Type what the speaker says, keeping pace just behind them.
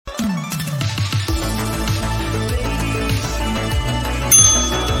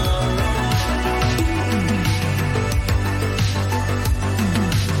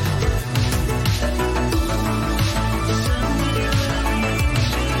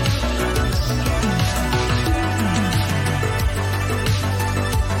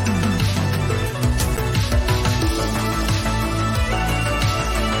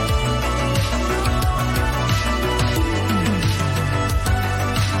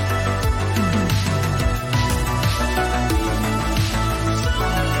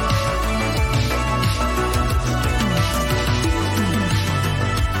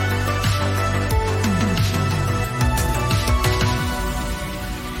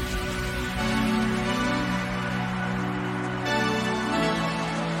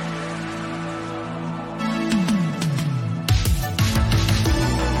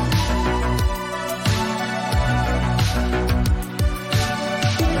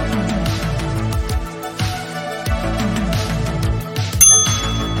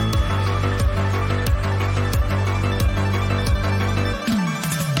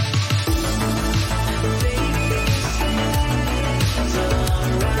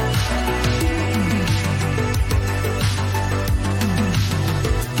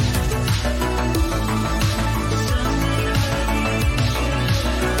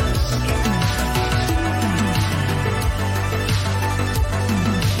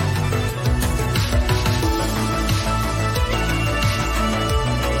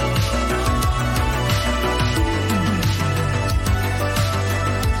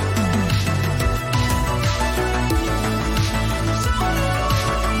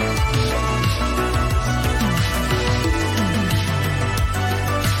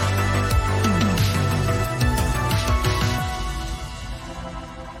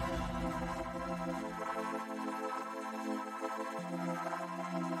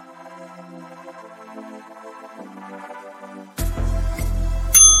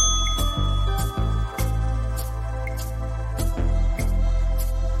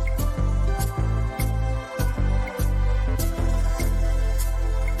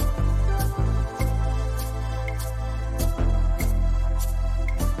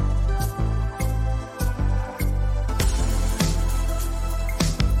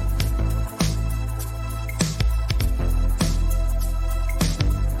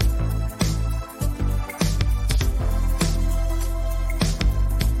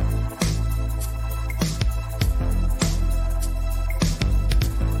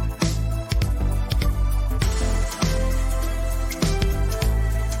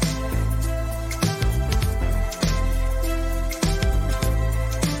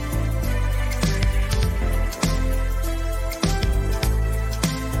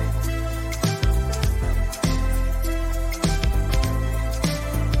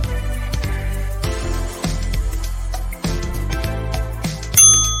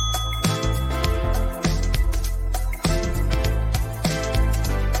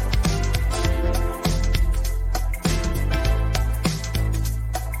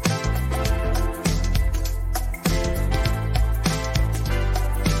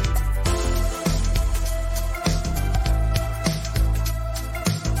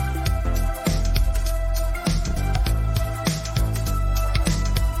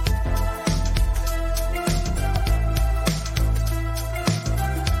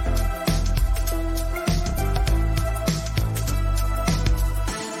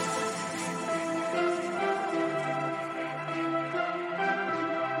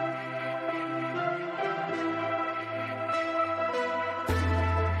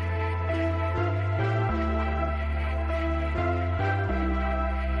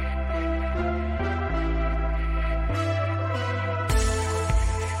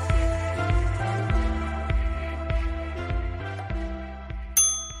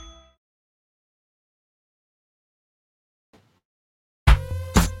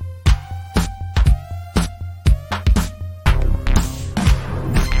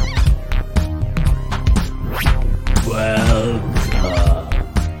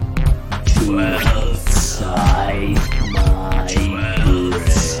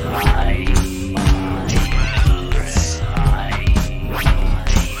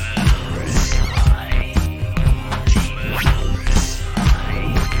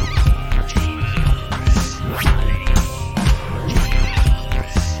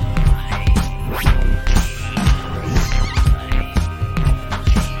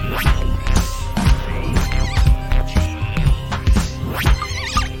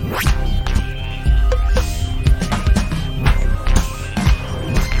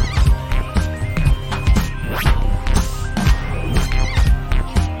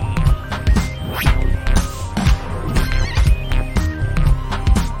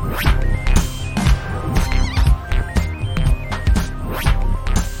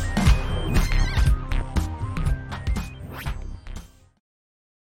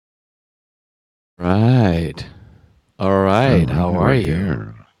Right. All All right. right, How are we're you?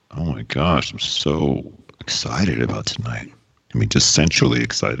 here. Oh my gosh, I'm so excited about tonight. I mean, just sensually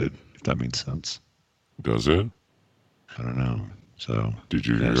excited, if that makes sense. Does it? I don't know. So, Did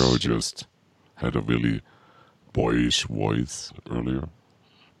you yes. just had a really boyish voice earlier?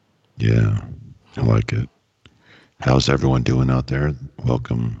 Yeah, I like it. How's everyone doing out there?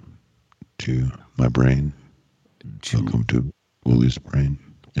 Welcome to my brain. Welcome to Woolie's brain.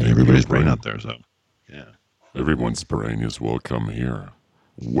 And In your everybody's brain brain. out there, so. Yeah. Everyone's brain is welcome here.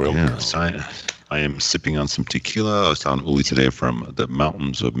 Welcome. Yes, I am sipping on some tequila. I was telling Uli today from the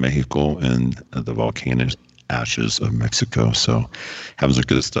mountains of Mexico and the volcanic ashes of Mexico. So having some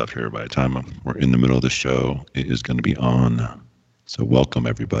good stuff here. By the time we're in the middle of the show, it is going to be on. So welcome,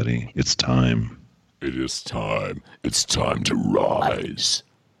 everybody. It's time. It is time. It's time to rise.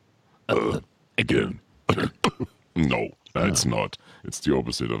 Again. No, it's not. It's the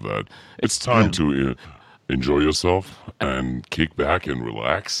opposite of that. It's time to enjoy yourself and kick back and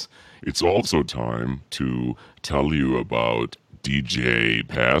relax. It's also time to tell you about DJ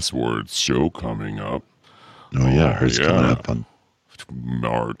Password's show coming up. Oh, yeah. I heard it's coming up on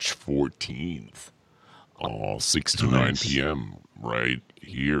March 14th, 6 to 9 p.m. right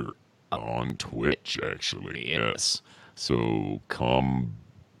here on Twitch, actually. Yes. So come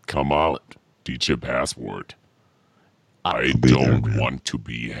out, DJ Password. I be there, don't man. want to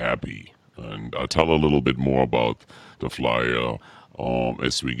be happy. And I'll tell a little bit more about the flyer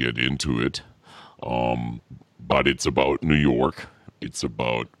as we get into it. But it's about New York. It's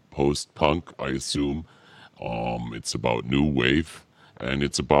about post-punk, I assume. It's about new wave. And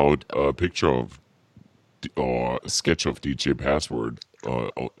it's about a picture of or a sketch of DJ Password.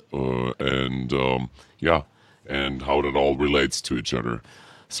 And how that all relates to each other.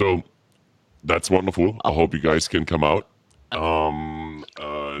 So that's wonderful. I hope you guys can come out. We got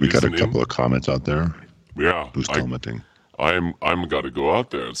a listen in. couple of comments out there. Yeah, Who's commenting? I'm got to go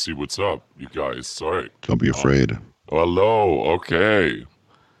out there and see what's up, you guys. Sorry. Don't be afraid. Hello. Okay.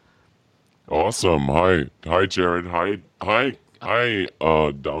 Awesome. Hi, Jared. Hi.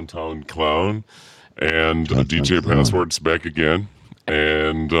 Downtown Clown, and DJ Clown. Password's back again.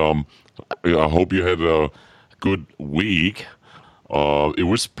 And I hope you had a good week. It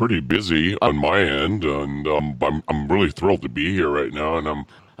was pretty busy on my end, and I'm really thrilled to be here right now. And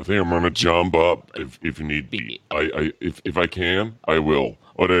I think I'm gonna jump up if need be. If I can, I will.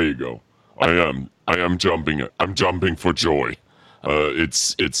 Oh, there you go. I am jumping. I'm jumping for joy.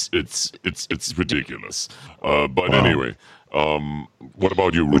 It's ridiculous. But Wow. anyway, what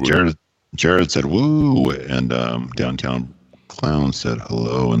about you, Well, Ruben? Jared said woo, and Downtown Clown said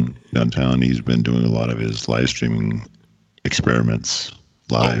hello. And Downtown, he's been doing a lot of his live streaming experiments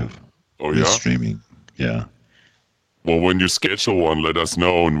live. Oh with yeah. streaming. Yeah. Well, when you schedule one, let us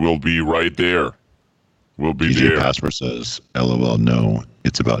know, and we'll be right there. We'll be DJ there. Password says, LOL, no,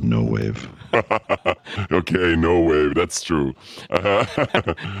 it's about no wave. Okay, no wave. That's true.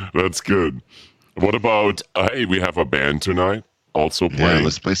 That's good. What about? Hey, we have a band tonight. Also Yeah, playing.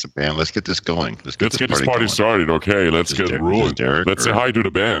 let's play some band. Let's get this going. Let's Let's get this party going. started. Okay, let's Is get Derek- rolling. is Derek Let's say or- hi to the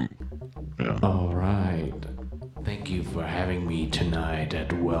band. Yeah. All right. Thank you for having me tonight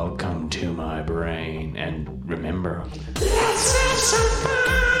at Welcome to My Brain. And remember, let's have some fun.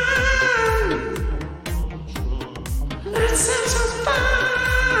 Let's have some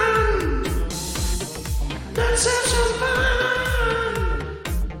fun. Let's have some fun.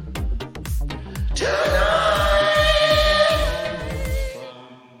 Tonight.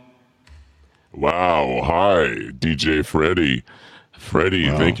 Wow. Hi, DJ Freddie. Freddie,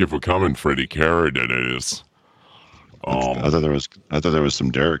 Wow. thank you for coming. Freddie Carrot, it is. I thought there was some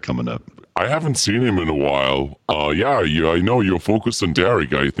Derek coming up. I haven't seen him in a while. I know you're focused on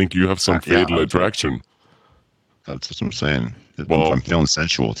Derek. I think you have some Yeah. fatal attraction. That's what I'm saying. Well- I'm feeling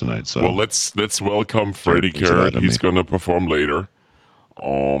sensual tonight. So Well, let's welcome Freddie It's Carrot. loud of He's me. going to perform later,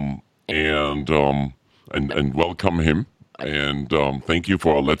 and welcome him. And thank you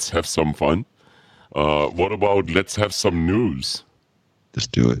for let's have some fun. What about let's have some news? let's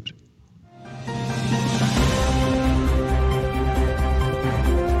do it.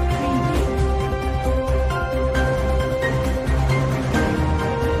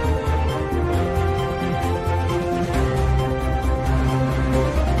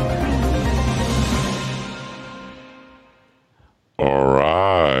 All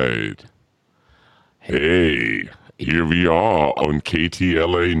right. Hey, here we are on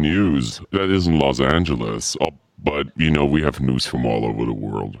KTLA News. That is in Los Angeles, but we have news from all over the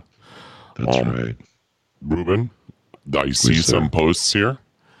world. That's right. Ruben, I see sir. some posts here.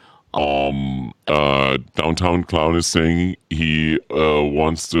 Downtown Clown is saying he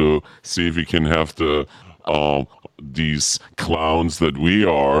wants to see if he can have these clowns that we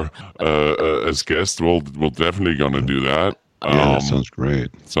are as guests. We're definitely gonna do that. Yeah, that sounds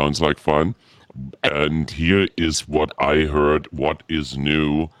great. Sounds like fun. And here is what I heard, what is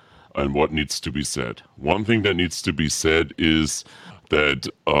new, and what needs to be said. One thing that needs to be said is that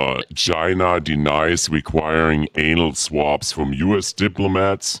China denies requiring anal swabs from U.S.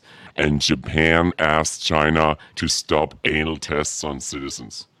 diplomats, and Japan asked China to stop anal tests on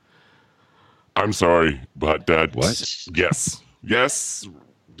citizens. I'm sorry, but that... What? Yes.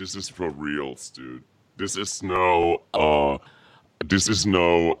 This is for reals, dude. This is no, what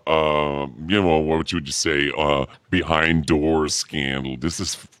would you say, behind doors scandal. This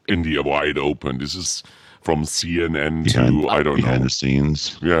is in the wide open. This is from CNN behind the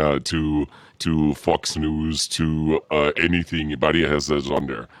scenes. Yeah, to Fox News, to anything anybody has on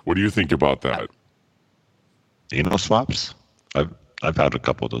there. What do you think about that? Anal swaps? I've had a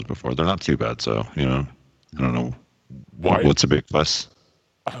couple of those before. They're not too bad, so I don't know. Why? What's a big fuss?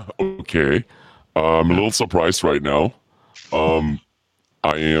 Okay. I'm a little surprised right now. I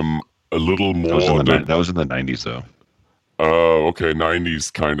am a little more... That was in the 90s, though. Okay,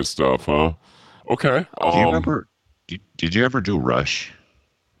 90s kind of stuff, huh? Okay. Do you remember... Did you ever do Rush?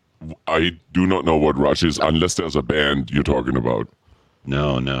 I do not know what Rush is, unless there's a band you're talking about.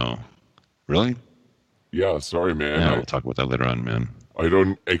 No. Really? Yeah, sorry, man. Yeah, we'll talk about that later on, man. I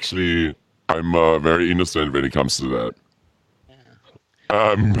don't actually... I'm very innocent when it comes to that.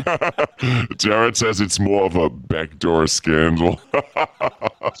 Jared says it's more of a backdoor scandal.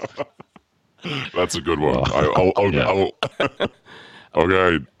 That's a good one.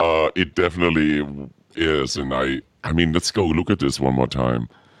 Okay, it definitely is, and I mean, let's go look at this one more time.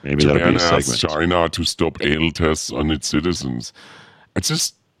 Maybe Japan that'll be a asked segment. China to stop anal tests on its citizens. It's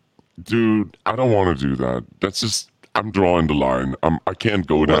just, dude, I don't want to do that. That's just, I'm drawing the line. I can't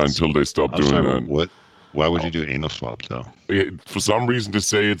go there until they stop doing that. Why would you do anal swabs, though? For some reason to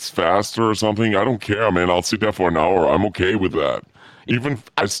say it's faster or something, I don't care, man. I'll sit there for an hour. I'm okay with that. Even if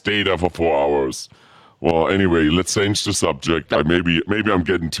I stay there for 4 hours. Well, anyway, let's change the subject. Maybe I'm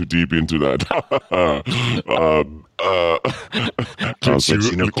getting too deep into that.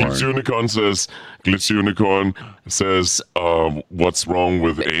 Glitch Unicorn says, what's wrong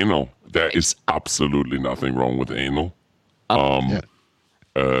with anal? There is absolutely nothing wrong with anal. But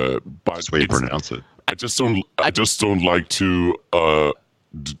that's the way you pronounce it. I just don't like to. I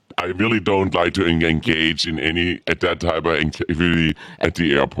really don't like to engage in any at that type of activity at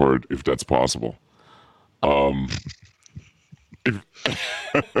the airport, if that's possible. Lube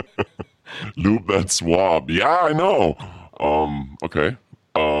that swab. Yeah, I know. Okay.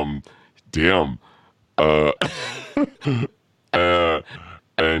 Damn.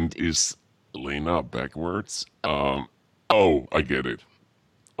 And is Lena backwards? Oh, I get it.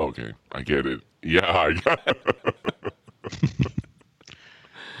 Okay, I get it. Yeah, I got it.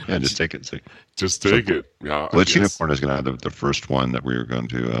 Yeah, just take it. Just take it. Yeah. Glitch Unicorn is going to have the first one that we are going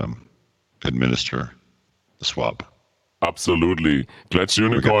to administer the swab. Absolutely. Glitch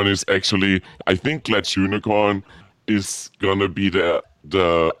Unicorn is actually, I think Glitch Unicorn is going to be the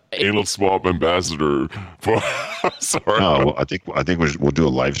anal swab ambassador for. Sorry. No, well, I think we'll do a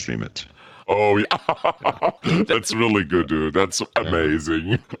live stream it. Oh, yeah. That's really good, dude. That's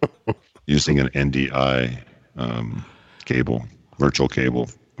amazing. Using an NDI cable, virtual cable,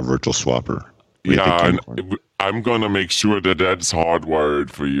 a virtual swapper. Yeah, and I'm going to make sure that that's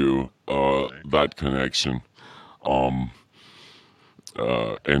hardwired for you, that connection. Anyway,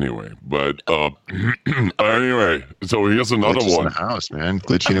 so here's another Glitch is one. in the house, man.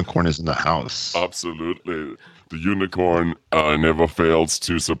 Glitch Unicorn is in the house. Absolutely. The unicorn never fails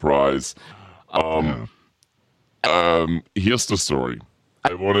to surprise. Here's the story.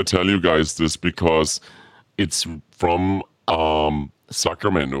 I want to tell you guys this because it's from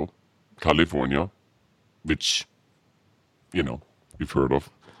Sacramento, California, which, you've heard of.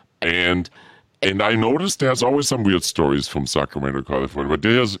 And I noticed there's always some weird stories from Sacramento, California. But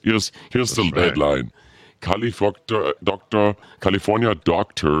here's the headline. California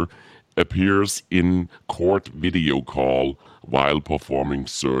doctor appears in court video call while performing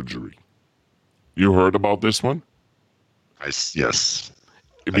surgery. You heard about this one? Yes.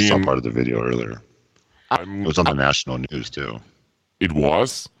 I saw part of the video earlier. It was on the national news, too. It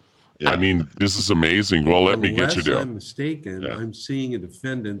was? Yeah. I mean, this is amazing. Well, let me get you there. Unless I'm mistaken, I'm seeing a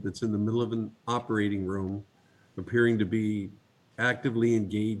defendant that's in the middle of an operating room appearing to be actively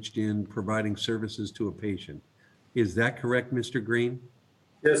engaged in providing services to a patient. Is that correct, Mr. Green?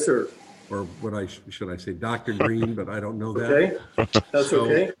 Yes, sir. Or should I say Dr. Green, but I don't know that. Okay, that's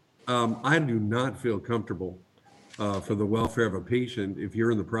okay. I do not feel comfortable for the welfare of a patient if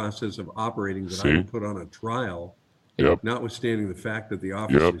you're in the process of operating that I See? will put on a trial, Yep. notwithstanding the fact that the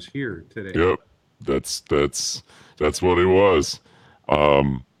officer Yep. is here today. Yep. That's what it was. I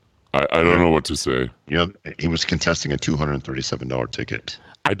don't know what to say. You know, he was contesting a $237 ticket.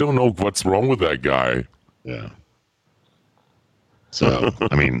 I don't know what's wrong with that guy. Yeah. So,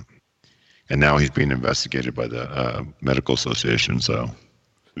 I mean, and now he's being investigated by the medical association. So,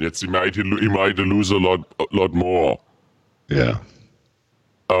 He might lose a lot more. yeah.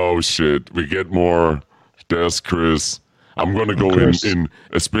 Oh shit! We get more. There's Chris. I'm gonna go Chris. in,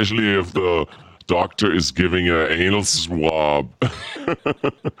 especially if the doctor is giving an anal swab.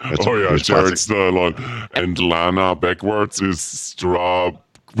 Oh yeah, it's Jared's the line. And Lana backwards is Straub.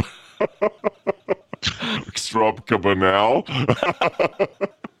 Straub Cabanal.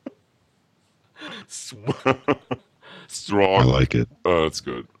 I Strong. like it. Oh, that's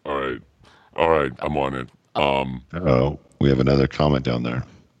good. All right. I'm on it. Oh, we have another comment down there.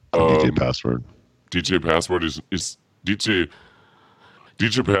 DJ Password. DJ Password is DJ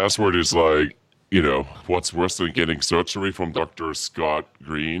Password is like, what's worse than getting surgery from Dr. Scott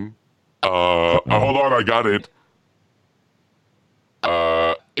Green? Hold on, I got it.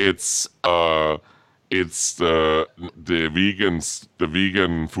 It's the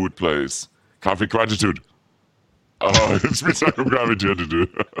vegan food place. Coffee Gratitude. Oh, it's Recycle Gratitude.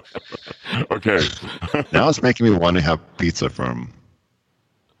 Okay. Now it's making me want to have pizza from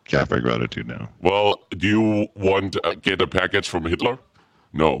Cafe Gratitude now. Well, do you want to get a package from Hitler?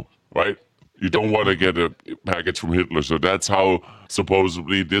 No, right? You don't want to get a package from Hitler, so that's how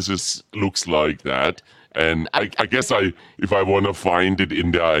supposedly looks like that. And I guess if I want to find it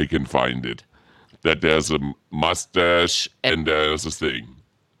in there, I can find it. That there's a mustache and there's a thing.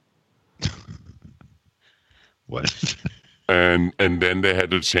 What? And then they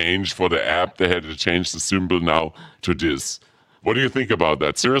had to change for the app. They had to change the symbol now to this. What do you think about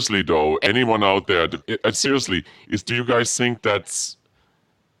that? Seriously, though, anyone out there? Seriously, do you guys think that's?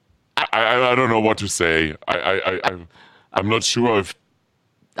 I don't know what to say. I'm not sure if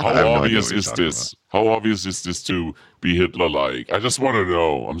how I have no idea obvious what you're is talking this? How obvious is this to be Hitler-like? I just want to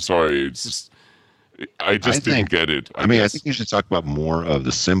know. I'm sorry. I didn't get it. I think you should talk about more of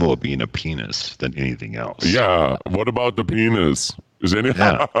the symbol of being a penis than anything else. Yeah. What about the penis? Is any?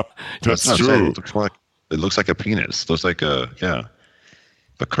 Yeah. That's what I'm saying. true. It looks like a penis. It looks like a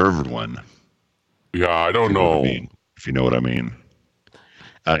curved one. Yeah, I don't know. If you know what I mean.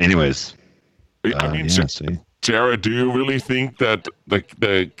 Anyways. I mean, see. Jared, do you really think that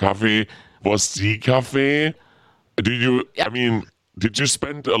the coffee was the cafe? Did you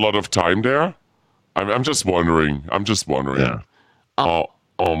spend a lot of time there? I'm just wondering. Yeah.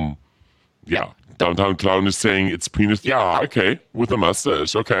 Yeah. Downtown Clown is saying it's penis. Yeah, okay, with a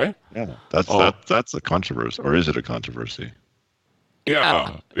mustache. Okay. Yeah. That's a controversy, or is it a controversy?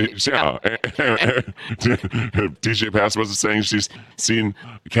 Yeah. DJ Password is saying she's seen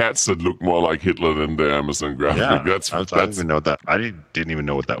cats that look more like Hitler than the Amazon graphic. Yeah. That's I didn't even know that. I didn't even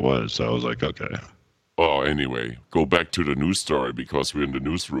know what that was. So I was like, okay. Oh, anyway, go back to the news story because we're in the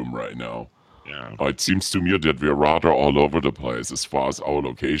newsroom right now. Yeah. It seems to me that we're rather all over the place as far as our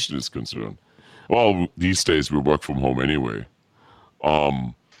location is concerned. Well, these days we work from home anyway.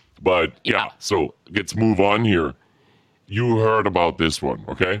 But yeah, so let's move on here. You heard about this one,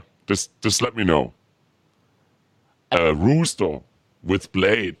 okay? Just let me know. A rooster with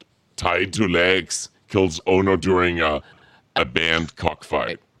blade tied to legs kills owner during a band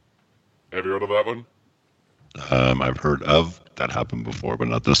cockfight. Have you heard of that one? I've heard of that happened before, but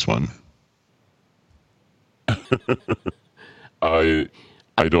not this one. I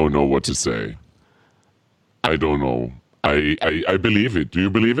don't know what to say. I don't know. I believe it. Do you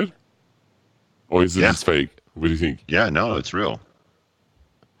believe it? Or is it just fake? What do you think? Yeah, no, it's real.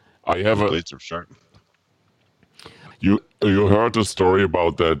 I have The blades are sharp. You heard the story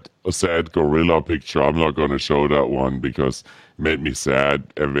about that sad gorilla picture. I'm not going to show that one because it made me sad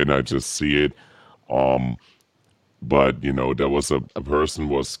when I just see it. But there was a person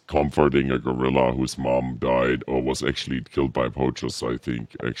was comforting a gorilla whose mom died or was actually killed by poachers. I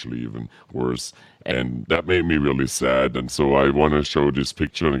think actually even worse, and that made me really sad. And so I want to show this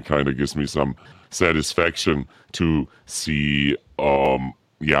picture, and it kind of gives me some satisfaction to see,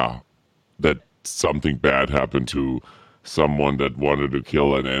 that something bad happened to someone that wanted to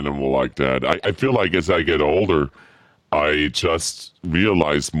kill an animal like that. I feel like as I get older, I just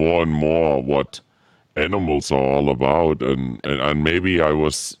realize more and more what animals are all about, and maybe I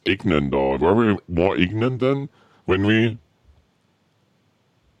was ignorant, or were we more ignorant then when we?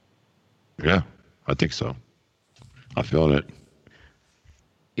 Yeah, I think so. I feel it.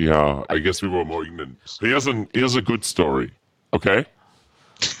 Yeah, I guess we were more ignorant. Here's a good story. Okay.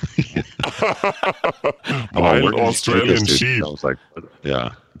 Wild Australian sheep I was like,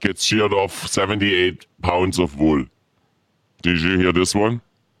 yeah. gets sheared off 78 pounds of wool. Did you hear this one?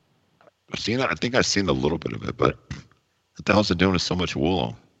 I've seen it. I think I've seen a little bit of it, but what the hell's it doing with so much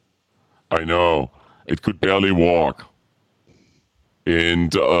wool? I know. It could barely walk.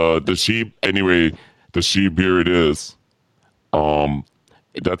 And the sheep, anyway, the sheep, here it is.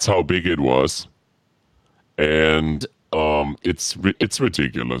 That's how big it was. And it's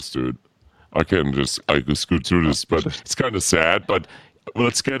ridiculous, dude. I can go through this, but it's kind of sad. But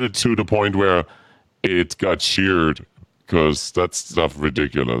let's get it to the point where it got sheared, because that's stuff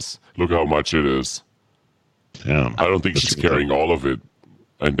ridiculous. Look how much it is. Damn. I don't think she's carrying all of it.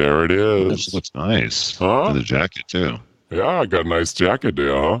 And there it is. This looks nice. Huh? And the jacket too. Yeah, I got a nice jacket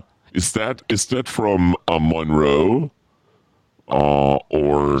there, huh? Is that from Monroe? Or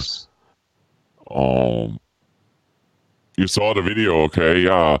you saw the video, okay?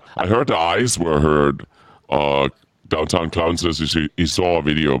 Yeah, I heard the eyes were heard. Downtown Clown says he saw a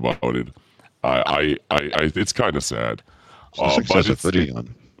video about it. I it's kind of sad. But it's footy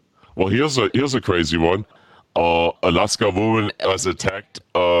on. Well, here's a crazy one. Alaska woman was attacked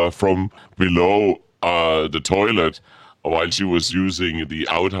from below the toilet while she was using the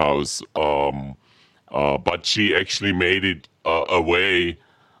outhouse. But she actually made it away.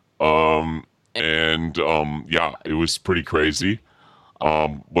 Yeah, it was pretty crazy.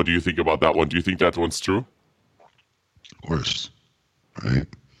 What do you think about that one? Do you think that one's true? Of course. Right.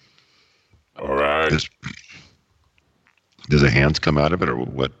 All right. Does the hands come out of it, or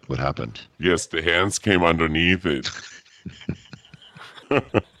what happened? Yes, the hands came underneath it.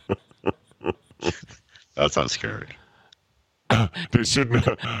 That sounds scary. They shouldn't.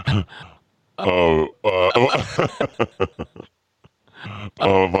 What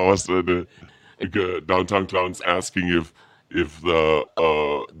was the Downtown Clowns asking if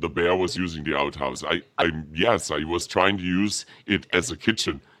the bear was using the outhouse? Yes, I was trying to use it as a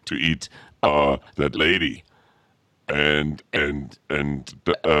kitchen to eat that lady. And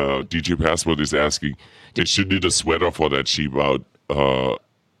DJ Passport is asking, they should need a sweater for that sheep out of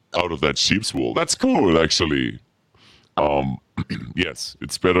that sheep's wool. That's cool, actually. Yes,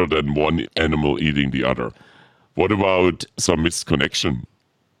 it's better than one animal eating the other. What about some missed connection?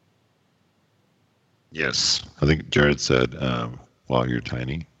 Yes, I think Jared said, "While you're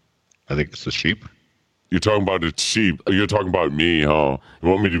tiny," I think it's a sheep. You're talking about the sheep. You're talking about me, huh? You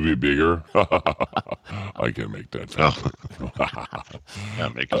want me to be bigger? I can make that. Yeah,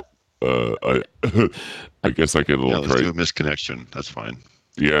 make it. I guess I get a little let's crazy. do a misconnection. That's fine.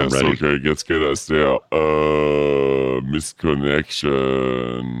 Yes, I'm ready. okay, let's get us there.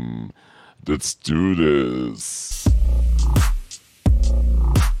 Misconnection. Let's do this.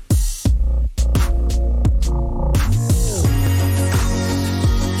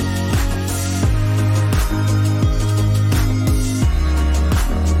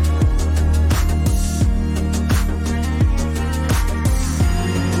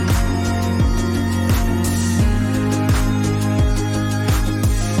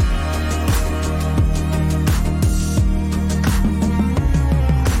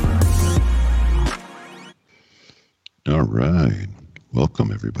 All right.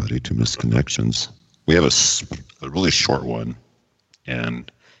 Welcome, everybody, to Misconnections. We have a really short one, and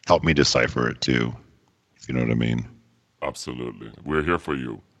help me decipher it, too, if you know what I mean. Absolutely. We're here for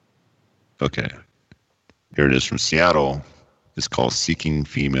you. Okay. Here it is from Seattle. It's called Seeking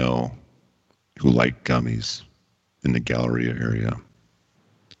Female Who Like Gummies in the Galleria area.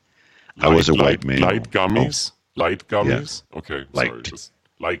 I was a white male. Light gummies? Light gummies? Yeah. Okay, Light. sorry. Just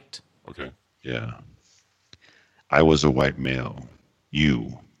light. Okay. Yeah. I was a white male.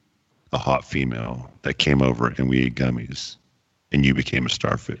 You, a hot female that came over and we ate gummies, and you became a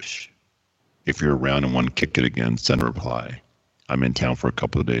starfish. If you're around and want to kick it again, send a reply. I'm in town for a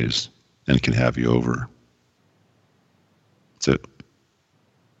couple of days and can have you over. That's it.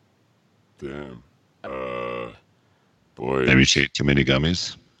 Damn. Boy. Maybe she ate too many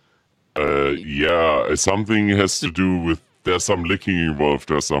gummies? Yeah, something has to do with, there's some licking involved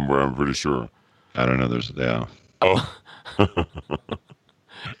there somewhere, I'm pretty sure. I don't know. Yeah. Oh.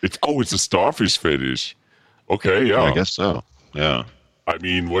 It's a starfish fetish. Okay, yeah. I guess so. Yeah. I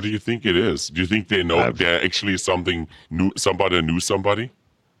mean, what do you think it is? Do you think they know they're actually something new? Somebody knew somebody?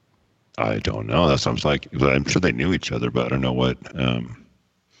 I don't know. That sounds like, I'm sure they knew each other, but I don't know what,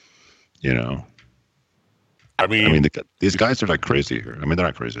 you know. I mean, these guys are like crazy here. I mean, they're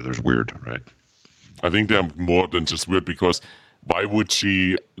not crazy. They're weird, right? I think they're more than just weird, because why would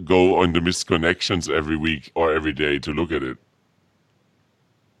she go on the misconnections every week or every day to look at it?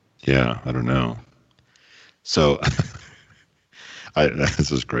 Yeah, I don't know. So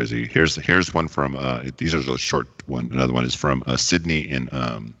this is crazy. Here's one from these are the short one. Another one is from Sydney in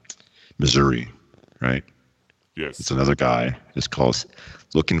Missouri, right? Yes. It's another guy. It's called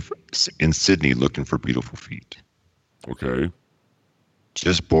in Sydney looking for beautiful feet. Okay.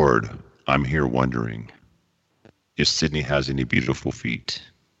 Just bored. I'm here wondering if Sydney has any beautiful feet.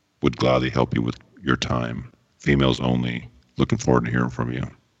 Would gladly help you with your time. Females only. Looking forward to hearing from you.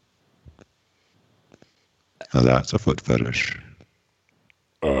 Now that's a foot fetish.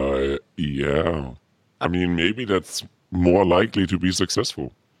 Yeah. I mean, maybe that's more likely to be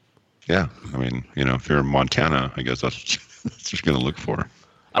successful. Yeah, I mean, if you're in Montana, I guess that's what you're going to look for.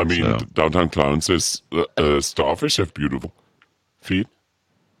 I mean, So, Downtown Clown says starfish have beautiful feet.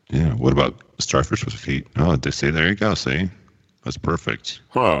 yeah, what about starfish with feet? Oh, they say, there you go, see? That's perfect.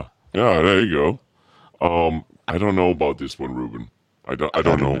 Huh. Yeah, there you go. I don't know about this one, Ruben. I don't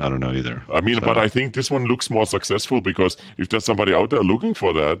know. I don't know either. I mean, So, but I think this one looks more successful because if there's somebody out there looking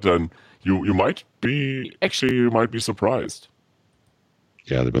for that, then you might be surprised.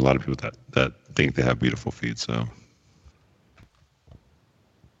 yeah, there'll be a lot of people that think they have beautiful feet, so.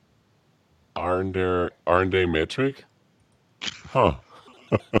 Aren't they metric? Huh.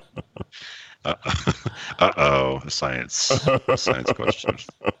 Uh-oh, science question.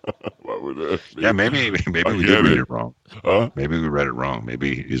 What would that be? Yeah, maybe we get did read it. it wrong. Huh? Maybe we read it wrong.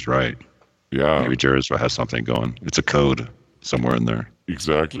 Maybe he's right. Yeah, Maybe Jared's has something going. It's a code somewhere in there.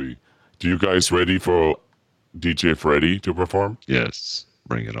 exactly. Do you guys ready for DJ Freddy to perform? Yes,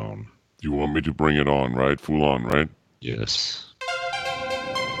 bring it on. You want me to bring it on, right? Full on, right? Yes.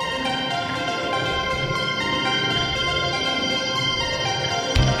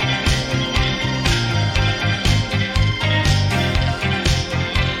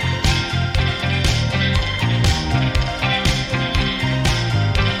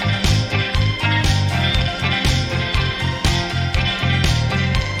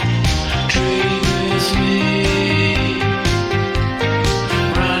 Dream with me,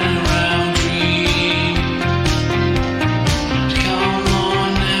 run around, dream. Come on,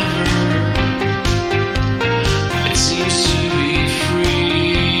 never. It seems to be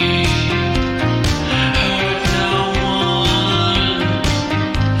free. Hurt no one.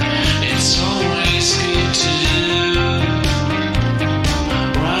 It's always good to do.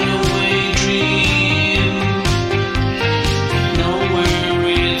 Run away, dream. Nowhere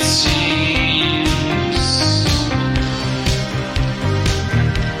it seems.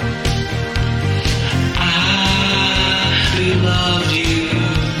 I loved you.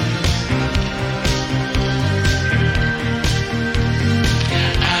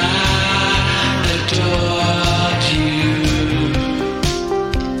 I adored you.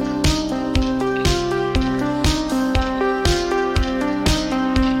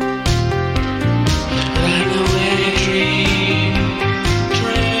 Run away, dream.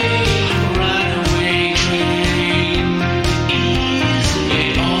 Run away, dream.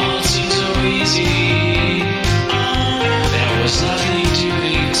 It all seemed so easy. There was nothing to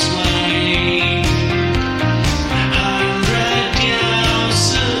explain.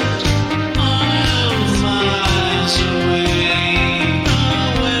 100,000 miles away.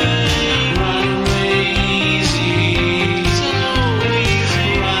 Run away easy.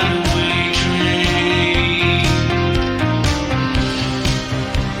 Run away, dream.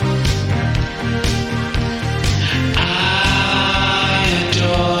 I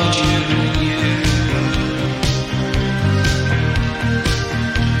adored you.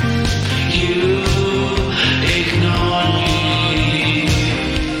 You ignored me.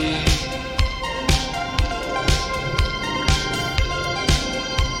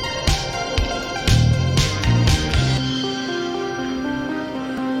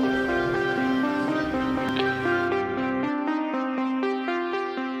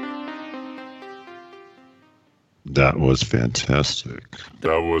 That was fantastic.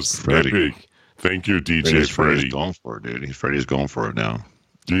 That was Freddy. epic. Thank you, DJ Freddy's Freddy. going for it, dude. Freddy's going for it now.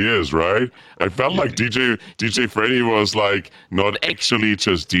 He is, right? I felt like DJ Freddy was like not actually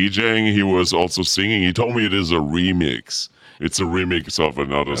just DJing, he was also singing. He told me it is a remix. It's a remix of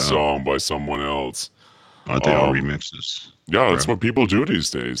another song by someone else. Aren't they all remixes? Yeah, that's what people do these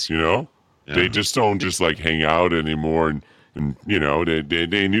days, you know? Yeah. They just don't just like hang out anymore and you know, they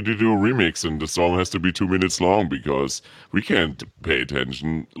need to do a remix and the song has to be 2 minutes long because we can't pay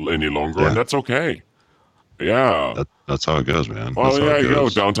attention any longer Yeah. and that's okay. Yeah. That's how it goes, man. Well, That's how there it you go.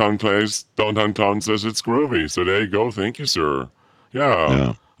 goes. Downtown Clown says it's groovy. So there you go. Thank you, sir. Yeah.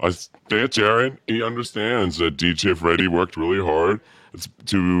 Yeah. Jared, he understands that DJ Freddy worked really hard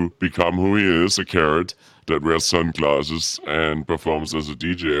to become who he is, a carrot that wears sunglasses and performs as a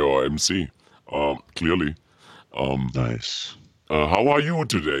DJ or MC. Clearly. Nice. How are you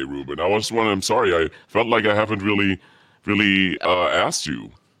today, Ruben? I'm sorry, I felt like I haven't really asked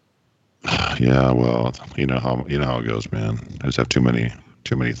you. Yeah, well, you know how it goes, man. I just have too many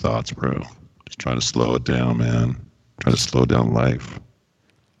thoughts, bro. Just trying to slow it down, man. Trying to slow down life.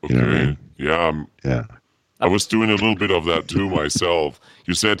 Okay. You know what I mean? Yeah. Yeah. I was doing a little bit of that too myself.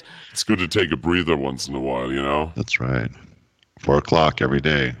 You said it's good to take a breather once in a while, you know? That's right. 4 o'clock every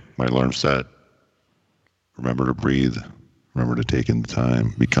day. My alarm set. Remember to breathe. Remember to take in the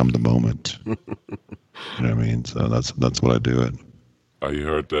time. Become the moment. You know what I mean? So that's what I do it. I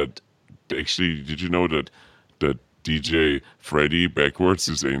heard that. Actually, did you know that DJ Freddy backwards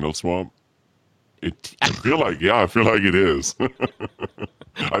is anal swab? I feel like it is.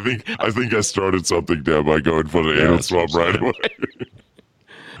 I think I started something there by going for the anal swab right away.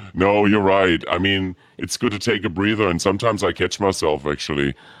 No, you're right. I mean, it's good to take a breather, and sometimes I catch myself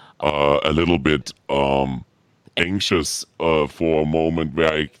actually a little bit anxious for a moment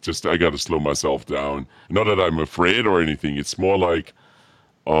where I got to slow myself down. Not that I'm afraid or anything. It's more like,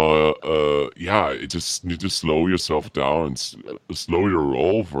 you just need to slow yourself down, slow your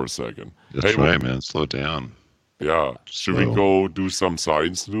roll for a second. That's right, man. Slow down. Yeah. Should we go do some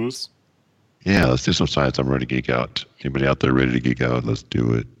science news? Yeah, let's do some science. I'm ready to geek out. Anybody out there ready to geek out? Let's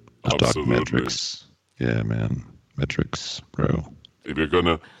do it. Let's talk metrics. Yeah, man. Metrics, bro. If you're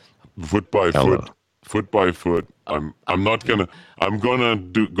gonna foot by foot, I'm gonna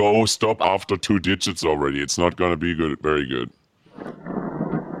go stop after 2 digits already. It's not gonna be good, very good.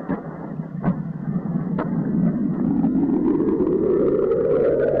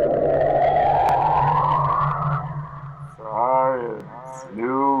 Science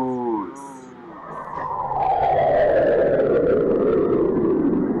news.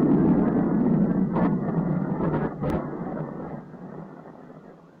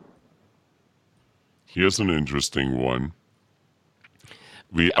 Here's an interesting one.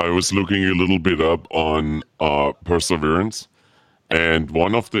 I was looking a little bit up on Perseverance, and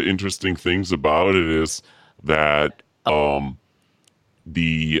one of the interesting things about it is that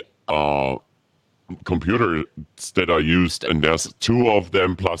the computers that are used, and there's 2 of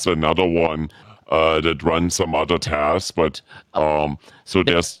them plus another one that runs some other tasks, but so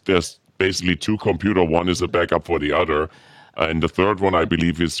there's basically 2 computers. One is a backup for the other. And the third one, I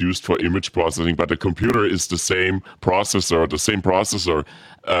believe, is used for image processing, but the computer is the same processor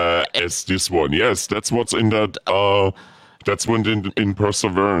as this one. Yes, that's what's in that. That's what's in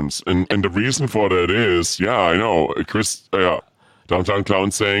Perseverance, and the reason for that is, yeah, I know, Chris. Downtown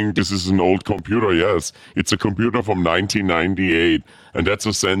Clown saying this is an old computer. Yes, it's a computer from 1998, and that's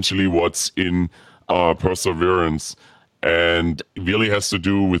essentially what's in Perseverance, and it really has to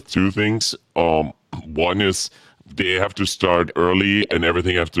do with 2 things. One is they have to start early and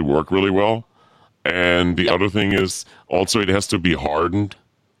everything has to work really well. And the other thing is also it has to be hardened.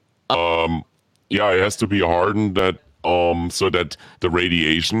 It has to be hardened that so that the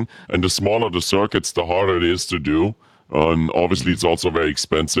radiation, and the smaller the circuits, the harder it is to do. And obviously it's also very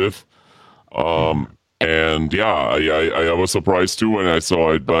expensive. And yeah, I was surprised too when I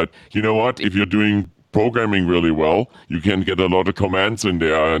saw it. But you know what? If you're doing programming really well, you can get a lot of commands in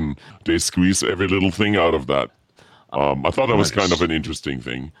there and they squeeze every little thing out of that. I thought that was kind of an interesting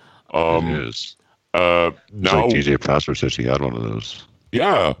thing. It is. Now, like DJ Password said she had one of those.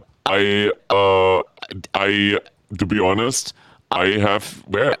 Yeah, I to be honest, I have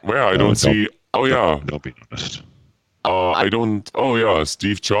where I don't see. Oh yeah, don't be honest. I don't. Oh yeah,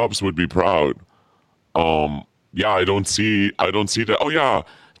 Steve Jobs would be proud. Yeah, I don't see that. Oh yeah,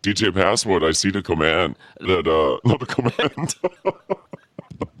 DJ Password. I see the command. Not the command.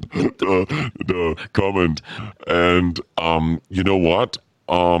 the comment. And you know what?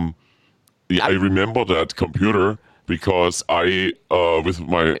 I remember that computer because I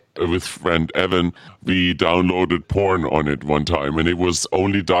with friend Evan, we downloaded porn on it one time, and it was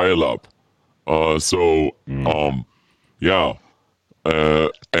only dial-up. Yeah.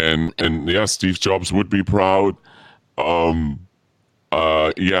 And yeah, Steve Jobs would be proud. Yeah,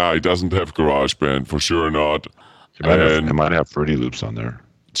 it doesn't have GarageBand, for sure not. It might have Fruity Loops on there.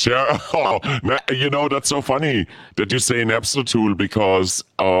 Sure. Oh, you know, that's so funny that you say Napster tool because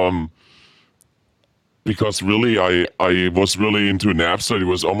because really I was really into Napster. It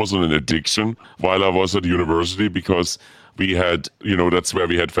was almost an addiction while I was at university because we had, that's where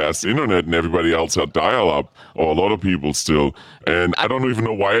we had fast internet and everybody else had dial-up, or a lot of people still. And I don't even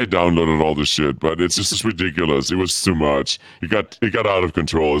know why I downloaded all this shit, but it's just ridiculous. It was too much. It got out of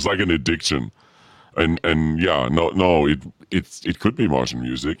control. It's like an addiction. And yeah, no, it could be Martian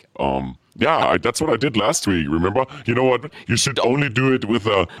music. That's what I did last week. Remember? You know what? You should only do it with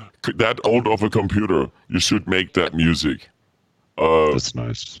that old of a computer. You should make that music. That's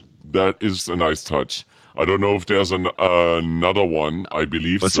nice. That is a nice touch. I don't know if there's another one. I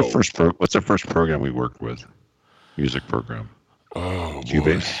believe What's so. What's the first program we worked with? Music program. Oh,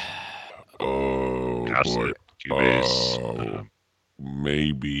 Cubase. Oh, boy. Cubase.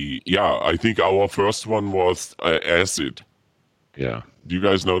 Maybe. Yeah, I think our first one was Acid. Yeah. Do you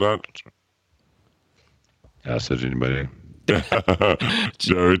guys know that? Acid, anybody?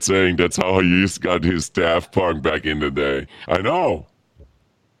 Jared saying that's how he got his Daft Punk back in the day. I know.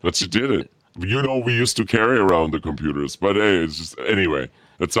 But you did it. We used to carry around the computers. But hey, it's just, anyway,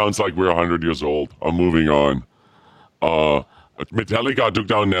 it sounds like we're 100 years old. I'm moving on. Metallica took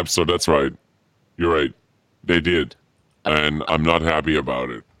down Napster, that's right. You're right. They did. And I'm not happy about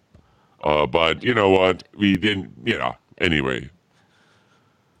it. But you know what? We didn't, anyway.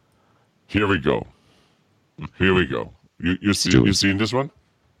 Here we go. You seen this one?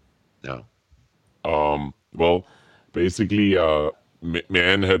 No. Well, basically,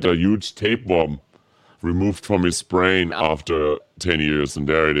 man had a huge tape bomb removed from his brain after 10 years, and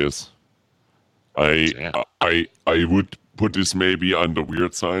there it is. I would put this maybe under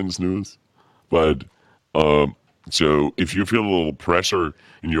weird science news, but so if you feel a little pressure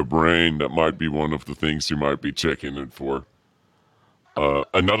in your brain, that might be one of the things you might be checking it for.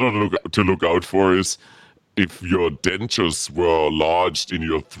 Another to look out for is if your dentures were lodged in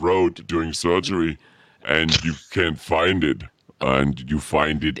your throat during surgery and you can't find it, and you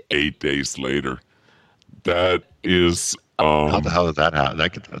find it 8 days later. That is... how the hell did that happen?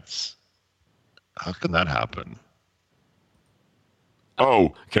 How can that happen?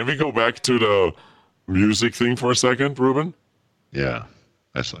 Oh, can we go back to the music thing for a second, Ruben? Yeah.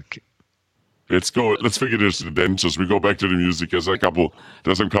 That's like... Let's figure this the dentures. We go back to the music. There's some couple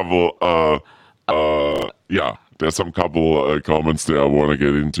comments there I want to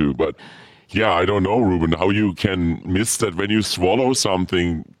get into, but yeah, I don't know, Ruben, how you can miss that when you swallow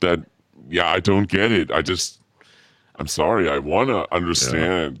something that, I don't get it. I'm sorry, I want to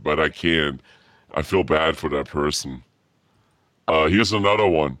understand, but I can't. I feel bad for that person. Here's another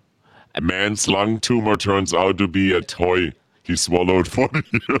one. A man's lung tumor turns out to be a toy he swallowed 40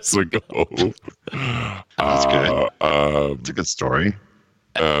 years ago. That's good. It's a good story.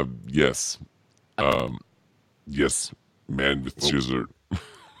 Yes. Yes. Man with scissor.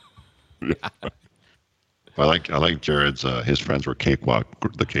 Yeah. I like Jared's. His friends were cakewalk.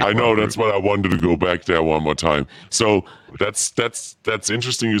 The cakewalk. I know, that's what I wanted to go back there one more time. So that's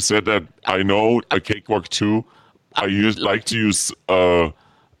interesting. You said that. I know a cakewalk too. I like to use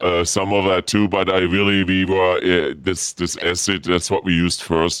some of that too, but we were this acid. That's what we used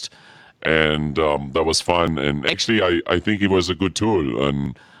first, and that was fun. And actually, I think it was a good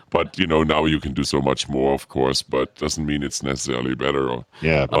tool. But now you can do so much more, of course. But doesn't mean it's necessarily better.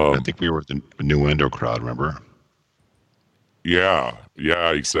 Yeah, I think we were the New Endo crowd. Remember? Yeah,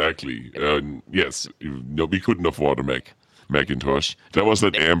 exactly. Yes, we couldn't afford a Macintosh. That was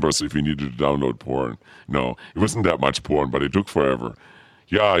at Amber's if you needed to download porn. No, it wasn't that much porn, but it took forever.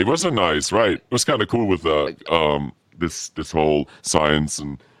 Yeah, it wasn't nice, right? It was kind of cool with this whole science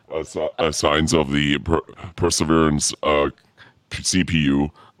and signs of the Perseverance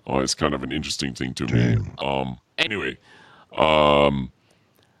CPU. Oh, it's kind of an interesting thing to me. Anyway,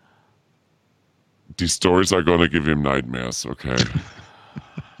 these stories are gonna give him nightmares. Okay.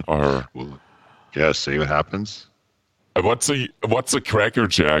 Yeah. See what happens. What's a Cracker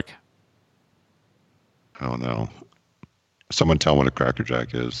Jack? I don't know. Someone tell me what a Cracker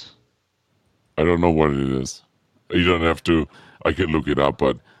Jack is. I don't know what it is. You don't have to. I can look it up,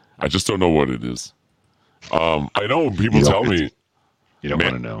 but I just don't know what it is. I know people tell me. You don't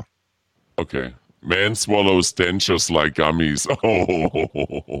want to know. Okay. Man swallows dentures like gummies.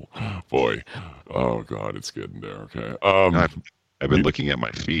 Oh, boy. Oh, God, it's getting there. Okay. I've been looking at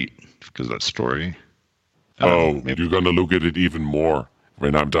my feet because of that story. You're going to look at it even more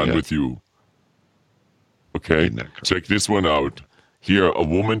when I'm done with you. Okay. Check this one out. Here, a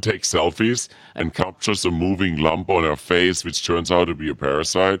woman takes selfies and captures a moving lump on her face, which turns out to be a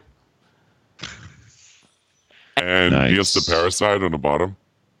parasite. And here's the parasite on the bottom.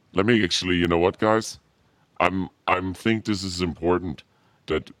 Let me actually, you know what, guys? I'm think this is important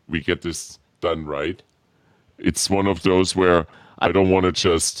that we get this done right. it's one of those where I don't want to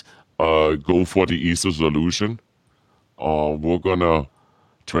just go for the easy solution. We're gonna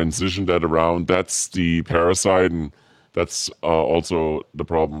transition that around. That's the parasite, and that's also the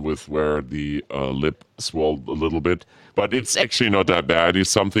problem with where the lip swelled a little bit. But it's actually not that bad. It's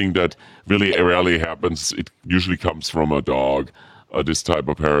something that really rarely happens. It usually comes from a dog, this type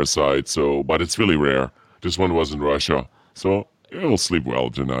of parasite. So, but it's really rare. This one was in Russia, so it'll sleep well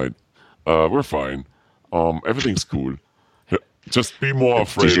tonight. We're fine. Everything's cool. Just be more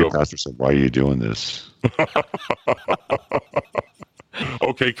afraid DJ of. Pastor said, "Why are you doing this?"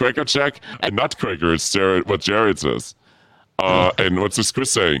 Okay, Cracker Jack and Nutcracker. It's Jared, what Jared says. And what's this Chris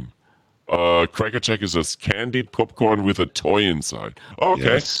saying? Cracker Jack is a candied popcorn with a toy inside. Okay,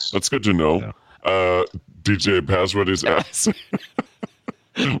 Yes. that's good to know. DJ Password is asking,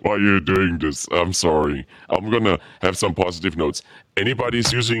 why are you doing this? I'm sorry. I'm going to have some positive notes.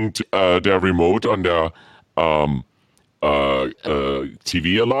 Anybody's using their remote on their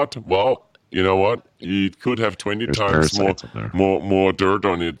TV a lot? Well, you know what? It could have 20 There's times parasites in there. more dirt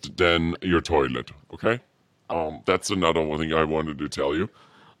on it than your toilet. Okay? That's another one thing I wanted to tell you.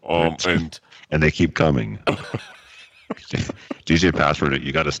 And And they keep coming. DJ Password,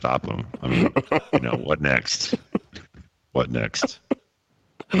 you got to stop them. I mean, what next? What next?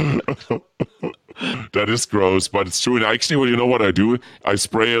 that is gross, but it's true. And actually, well, you know what I do? I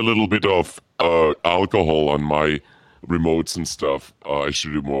spray a little bit of alcohol on my remotes and stuff. I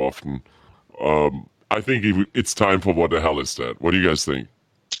should do more often. I think it's time for what the hell is that? What do you guys think?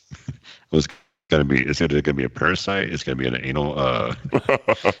 It's going to be a parasite. It's going to be an anal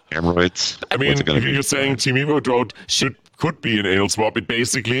hemorrhoids. I mean, What's it gonna if be? you're saying Team Evo Drought could be an anal swab, it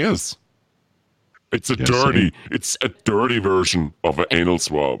basically is. It's a dirty version of an anal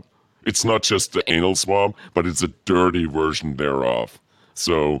swab. It's not just the anal swab, but it's a dirty version thereof.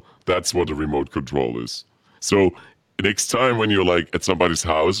 So that's what the remote control is. So next time when you're like at somebody's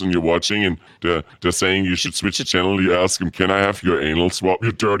house and you're watching and they're saying you should switch the channel, you ask them, "Can I have your anal swab,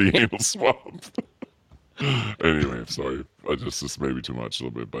 your dirty anal swab?" Anyway, I'm sorry. This is maybe too much a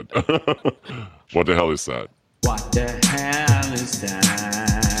little bit, but what the hell is that? What the hell is that?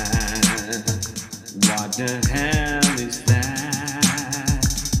 What the hell is that?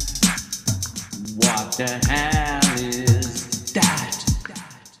 What the hell is that?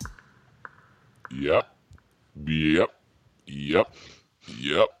 Yep.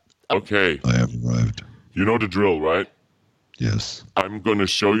 Okay, I have arrived. you know the drill, right? Yes. I'm going to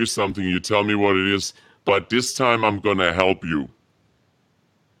show you something. You tell me what it is, but this time I'm going to help you.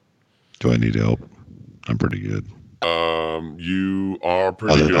 Do I need help? I'm pretty good. You are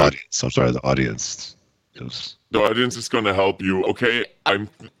pretty The good. audience. I'm sorry, the audience. Just The audience is going to help you. Okay,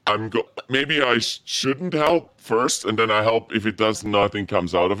 maybe I shouldn't help first, and then I help if nothing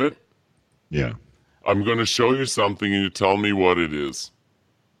comes out of it. yeah. I'm going to show you something, and you tell me what it is.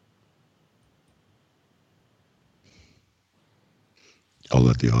 I'll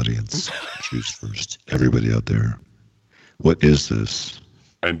let the audience choose first. Everybody out there. What is this?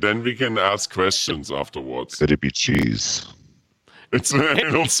 And then we can ask questions afterwards. Could it be cheese? It's an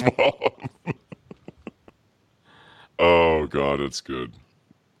anal swab. Oh God, it's good.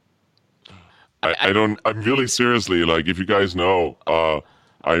 I'm really seriously, like, if you guys know,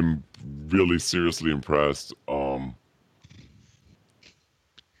 I'm really seriously impressed. I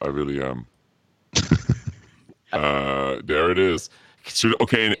really am. There it is.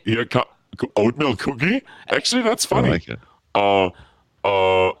 Okay, here, oatmeal cookie. Actually, that's I funny. like it.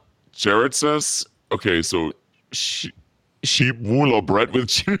 Jared says, okay, so sheep wool or bread with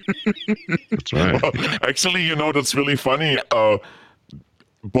cheese. That's right. Actually, that's really funny.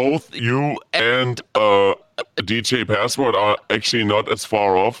 Both you and DJ Password are actually not as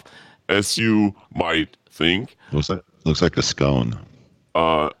far off as you might think. Looks like a scone.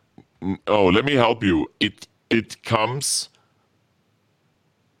 Let me help you. It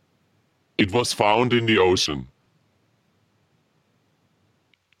was found in the ocean.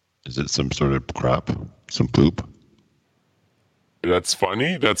 Is it some sort of crap? Some poop? That's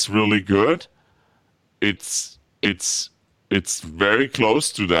funny. That's really good. It's very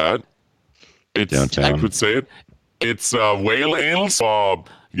close to that. It's Downtown. I could say it. It's a whale anal swab.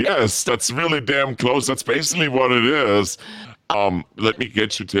 Yes, that's really damn close. That's basically what it is. Let me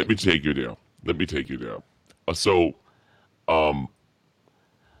take you there.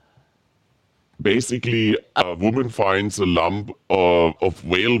 Basically, a woman finds a lump of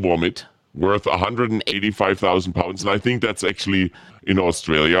whale vomit worth 185,000 pounds, and I think that's actually in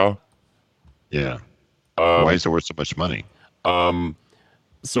Australia. Yeah. Why is it worth so much money?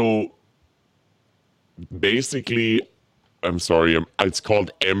 So basically, I'm sorry, it's called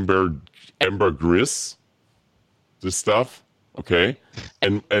ambergris. this stuff, okay?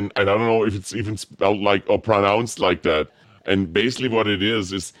 And I don't know if it's even spelled like or pronounced like that. And basically what it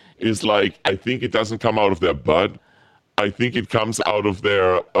is like, I think it doesn't come out of their butt. I think it comes out of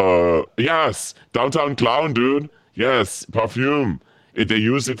their, yes, Downtown Clown, dude. Yes, perfume. They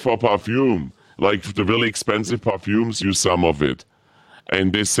use it for perfume. Like the really expensive perfumes use some of it.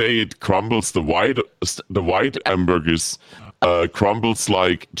 And they say it crumbles, the white hamburgers crumbles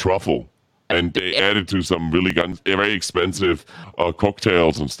like truffle. And they add it to some really very expensive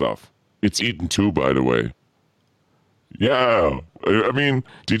cocktails and stuff. It's eaten too, by the way. Yeah, I mean,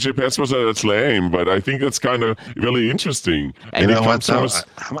 DJ Pesper said that's lame, but I think that's kind of really interesting. You know what? So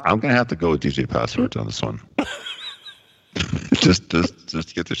I'm gonna have to go with DJ Password on this one. just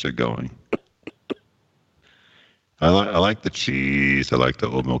get the shit going. I like the cheese. I like the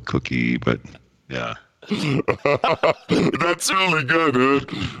oat milk cookie, but yeah. That's really good, dude.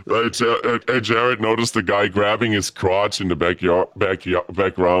 Hey, Jared noticed the guy grabbing his crotch in the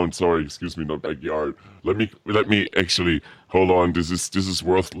background. Sorry, excuse me, not backyard. Let me actually hold on. This is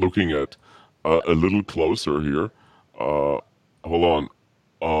worth looking at a little closer here. Hold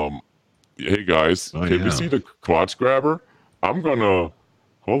on. Hey guys, can we see the crotch grabber? I'm gonna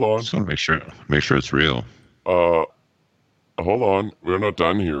hold on. Just want to make sure it's real. Hold on. We're not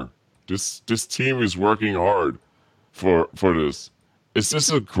done here. This team is working hard for this. Is this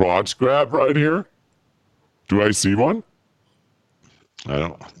a crotch grab right here? Do I see one? I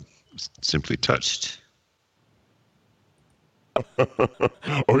don't. Simply touched. Oh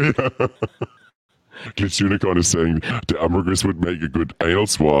yeah. Glitch Unicorn is saying the hamburgers would make a good anal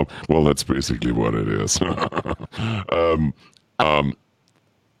swab. Well, that's basically what it is.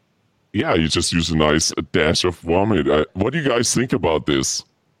 Yeah, you just use a nice dash of vomit. What do you guys think about this?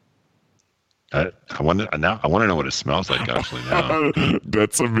 I want to know what it smells like actually now.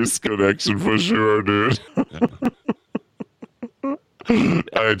 That's a misconnection for sure, dude.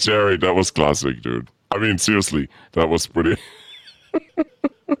 Hey, Jerry, that was classic, dude. I mean, seriously, that was pretty.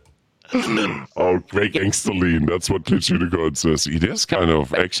 Oh, Greg Angsterlin, that's what Glitch Unicorn says. It is kind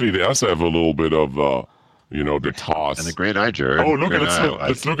of, actually, they does have a little bit of, the toss. And a great eye, Jared. Oh,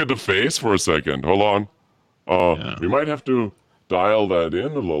 let's look at the face for a second. Hold on. We might have to dial that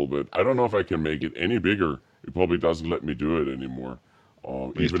in a little bit. I don't know if I can make it any bigger. It probably doesn't let me do it anymore.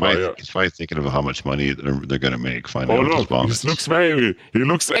 He's probably thinking of how much money they're going to make. He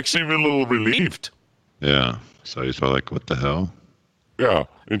looks actually a little relieved. Yeah. So he's probably like, what the hell? Yeah,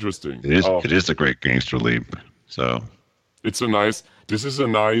 interesting. It is a great gangster leap. So that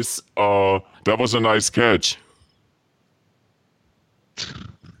was a nice catch.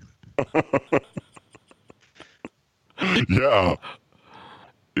 Yeah.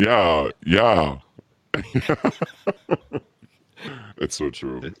 It's so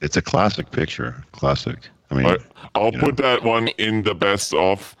true. It's a classic picture. Classic. I mean, I'll put that one in the best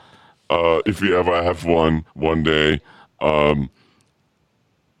of, if we ever have one day.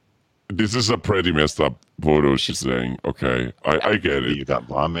 This is a pretty messed up photo, she's saying. Okay, I get it. You got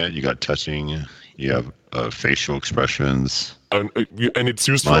vomit, you got touching, you have facial expressions. And it's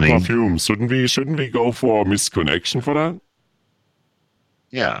used for perfume. Shouldn't we go for misconnection for that?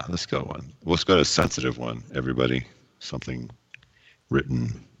 Yeah, let's go one. Let's go to a sensitive one, everybody. Something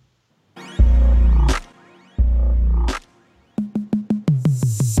written.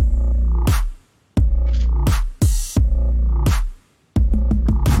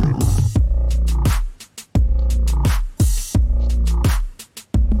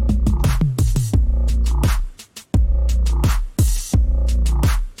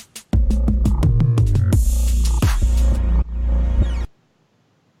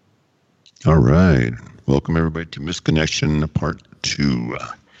 All right. Welcome, everybody, to Misconnection Part 2.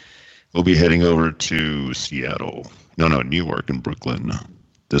 We'll be heading over to Seattle. No, Newark and Brooklyn.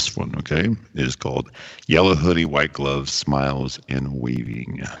 This one, okay? It is called Yellow Hoodie, White Gloves, Smiles, and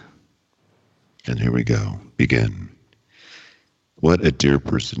Waving. And here we go. Begin. What a dear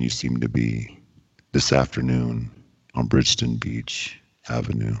person you seem to be this afternoon on Bridgeton Beach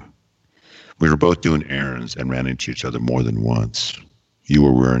Avenue. We were both doing errands and ran into each other more than once. You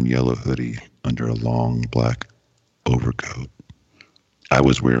were wearing yellow hoodie under a long black overcoat. I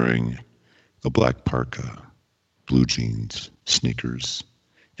was wearing a black parka, blue jeans, sneakers,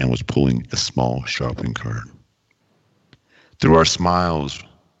 and was pulling a small shopping cart. Through our smiles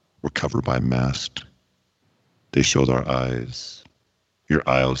were covered by masks. They showed our eyes. Your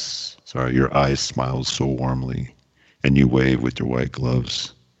eyes smiled so warmly, and you waved with your white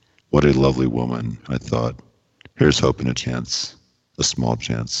gloves. What a lovely woman, I thought. Here's hoping a small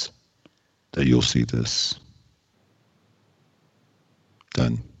chance that you'll see this.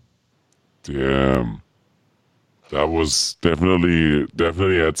 Done. Damn. That was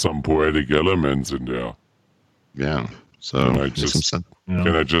definitely had some poetic elements in there. Yeah. So Can I makes just- some sense. You know?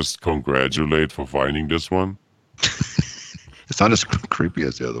 Can I just congratulate for finding this one? It's not as creepy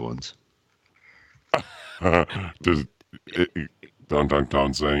as the other ones.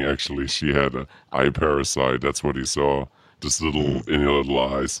 Don saying actually she had an eye parasite. That's what he saw. Just little in her little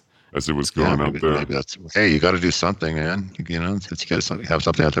eyes as it was going Yeah, up maybe, there. maybe that's. Hey, you got to do something, man. You know, you got to have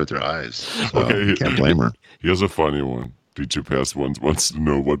something out there with your eyes. So Okay. you can't blame her. Here's a funny one. DJ Pass wants to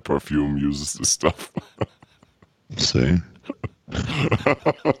know what perfume uses this stuff. See?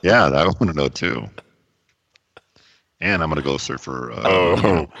 Yeah, I want to know too. And I'm gonna go search for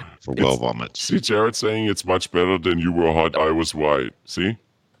well vomit. See, Jared saying it's much better than you were hot, I was white. See?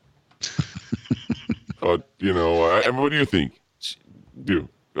 What do you think?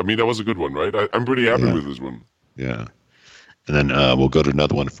 I mean, that was a good one, right? I'm pretty happy Yeah. with this one. Yeah. And then we'll go to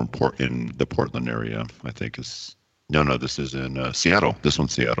another one from in the Portland area. I think is no. This is in Seattle. This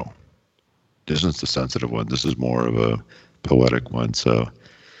one's Seattle. This one's the sensitive one. This is more of a poetic one. So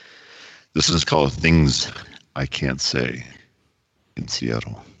this is called "Things I Can't Say" in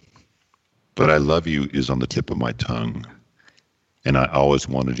Seattle. But I love you is on the tip of my tongue, and I always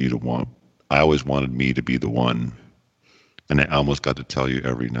wanted me to be the one, and I almost got to tell you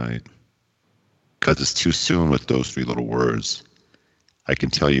every night. Because it's too soon with those 3 little words. I can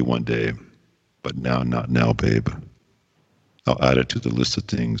tell you one day, but now, not now, babe. I'll add it to the list of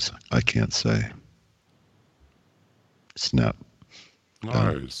things I can't say. Snap.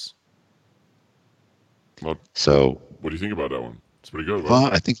 Nice. Well, So, what do you think about that one? It's pretty good, right? well,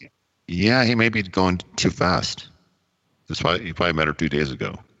 I think, yeah, he may be going too fast. That's why he probably met her 2 days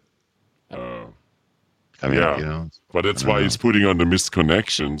ago. I mean, yeah. you know. But that's why he's putting on the missed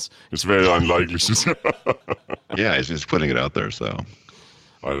connections. It's very unlikely. Yeah, he's just putting it out there, so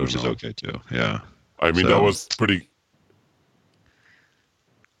I don't which know. is okay too. Yeah. I mean, So- that was pretty.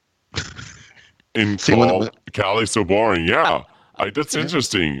 In See, when- Cali so boring. Yeah, that's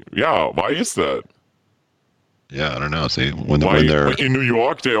interesting. Yeah, why is that? Yeah, I don't know. See, when Why they're in New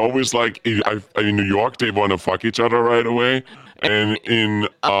York they always like in New York they want to fuck each other right away, and in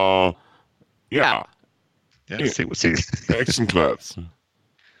yeah, see, action class.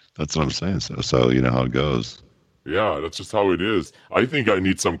 that's what I'm saying. So you know how it goes. Yeah, that's just how it is. I think I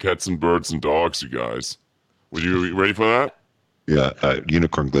need some cats and birds and dogs, you guys. Were you ready for that? Yeah,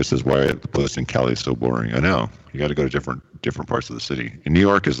 Unicorn Glitch says, "Why the place in Cali is so boring?" I know. You got to go to different parts of the city. In New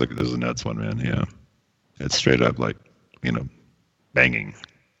York is like there's a nuts one, man. Yeah, it's straight up like banging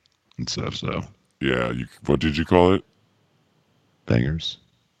and stuff. So Yeah. What did you call it? bangers.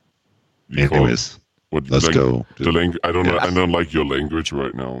 You call it- Anyways, what let's lang- go, The language. I don't know. Yeah. I don't like your language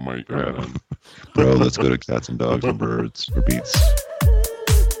right now, Mike. bro. Let's go to cats and dogs and birds for beats.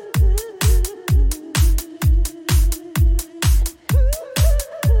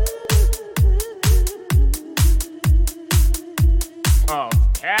 Of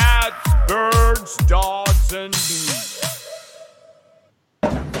cats, birds, dogs, and bees.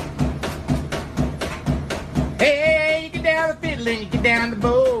 Hey, you get down the fiddle and you get down the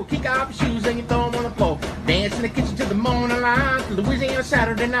bow. Kick off your shoes and you throw them on the floor. Dance in the kitchen till the morning light. Till Louisiana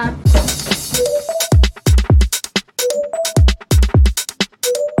Saturday night.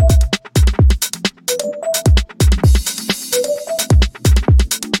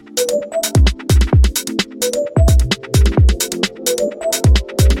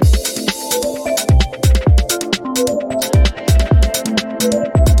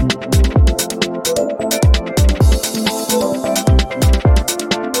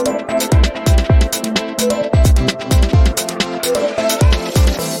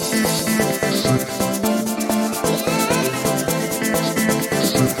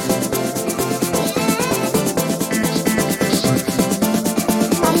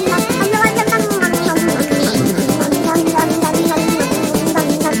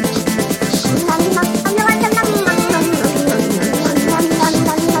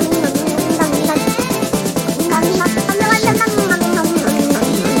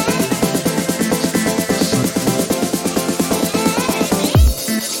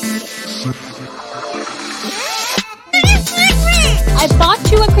 I bought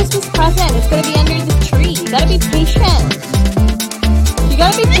you a Christmas present. It's gonna be under the tree. You gotta be patient. You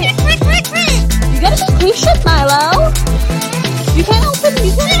gotta be patient, Milo. You can't open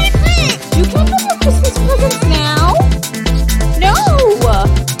your Christmas presents now. No.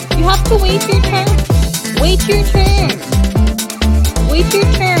 You have to wait your turn. Wait your turn. Wait your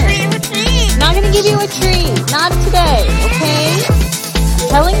turn. Not gonna give you a tree. Not today, okay? I'm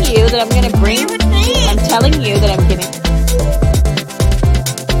telling you that I'm gonna bring. I'm telling you that I'm gonna.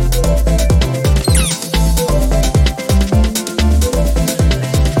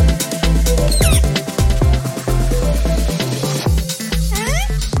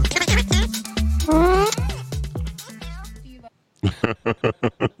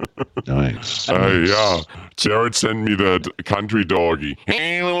 Yeah, Jared sent me that country doggy.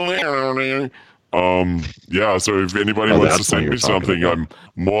 Yeah, so if anybody wants to that's what send you're me talking something, about. I'm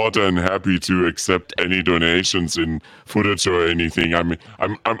more than happy to accept any donations in footage or anything. I mean,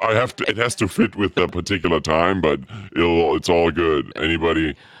 I have to. It has to fit with the particular time, but it's all good.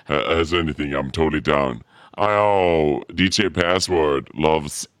 Anybody has anything, I'm totally down. Oh, DJ Password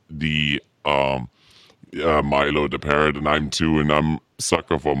loves the Milo the parrot, and I'm too, and I'm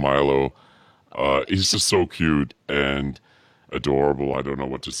sucker for Milo. He's just so cute and adorable. I don't know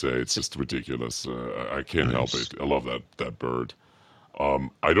what to say. It's just ridiculous. I can't help it. I love that bird.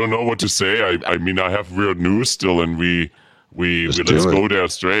 I don't know what to say. I mean, I have weird news still, and let's go there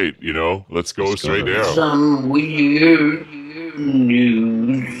straight. You know, let's go straight there. Some weird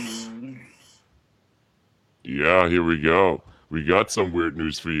news. Yeah, here we go. We got some weird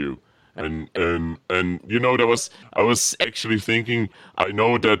news for you. And you know, I was actually thinking, I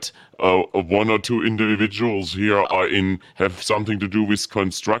know that one or two individuals here have something to do with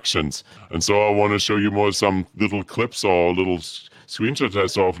constructions, and so I want to show you some little clips or little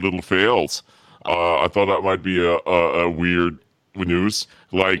screenshots of little fails. I thought that might be a weird news.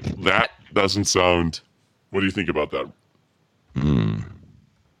 Like, that doesn't sound. What do you think about that? I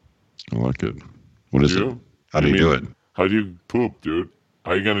like it. What is it? How do you do it? How do you poop, dude?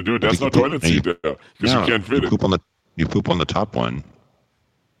 How are you gonna do it? That's not toilet seat there because you can't fit it. You poop on the top one.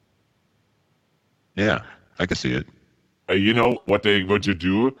 Yeah, I can see it. You know what you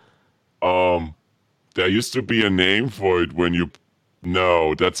do? There used to be a name for it when you.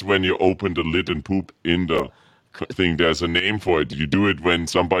 No, that's when you open the lid and poop in the thing. There's a name for it. You do it when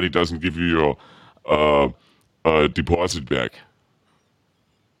somebody doesn't give you your deposit back.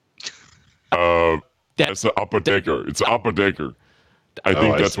 That's an upper decker. It's an upper decker. I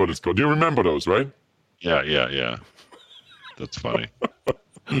think that's what it's called. Do you remember those, right? Yeah. That's funny.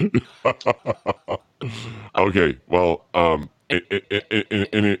 Okay. Well,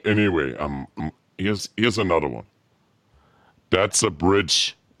 anyway, here's another one. That's a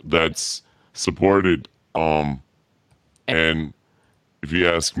bridge that's supported. And if you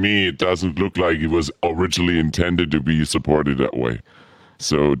ask me, it doesn't look like it was originally intended to be supported that way.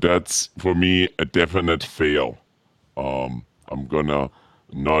 So that's, for me, a definite fail. I'm gonna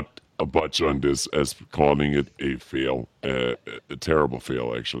not budge on this as calling it a fail, a terrible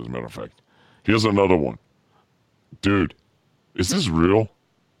fail, actually, as a matter of fact. Here's another one. Dude, is this real?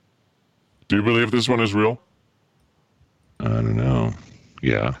 Do you believe this one is real? I don't know.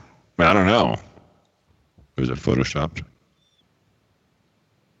 Yeah. I don't know. Was it photoshopped?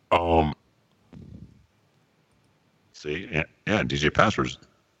 See? Yeah, DJ Passwords.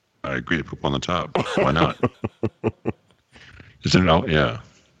 I agree to poop on the top. Why not? Is it no? Yeah.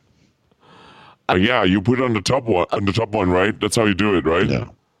 Yeah, you put it on the top one, right? That's how you do it, right? Yeah.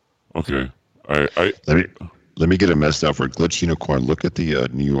 Okay. Let me get a message out for Glitch Unicorn. Look at the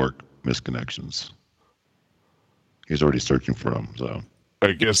New York misconnections. He's already searching for them, so.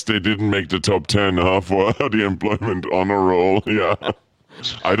 I guess they didn't make the top 10 for the employment honor roll. Yeah.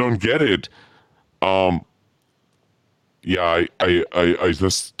 I don't get it. Yeah, I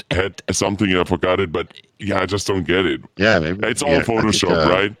just had something, I forgot it, but yeah, I just don't get it. Yeah, maybe. It's all Photoshopped,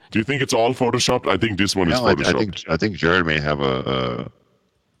 right? Do you think it's all Photoshopped? I think this one is Photoshopped. I think Jared may have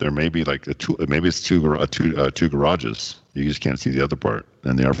there may be like maybe it's two garages. You just can't see the other part,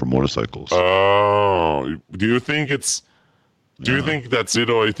 and they are for motorcycles. Oh, do you think that's it,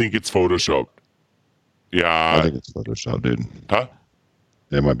 or you think it's Photoshopped? Yeah. I think it's Photoshopped, dude. Huh?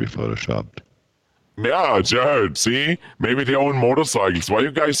 It might be Photoshopped. Yeah, Jared, see? Maybe they own motorcycles. Why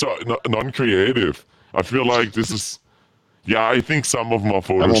you guys are non-creative? I feel like this is... Yeah, I think some of them are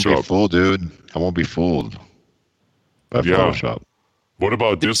Photoshopped. I won't be fooled, dude. I won't be fooled by Photoshop. What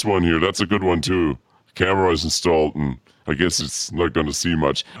about this one here? That's a good one, too. Camera is installed, and I guess it's not going to see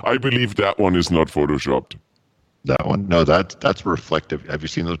much. I believe that one is not Photoshopped. That one? No, that's reflective. Have you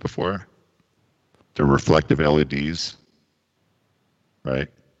seen those before? They're reflective LEDs, right?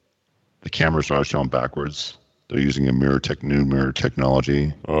 The cameras are shown backwards. They're using a new mirror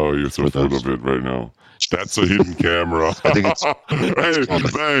technology. Oh, you're so full of it right now. That's a hidden camera. I think it's that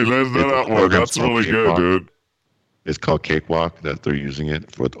one. That's really good, dude. It's called Cakewalk, that they're using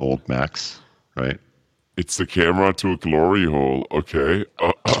it for the old Macs, right? It's the camera to a glory hole, okay?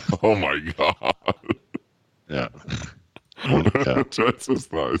 Oh my God. Yeah. That's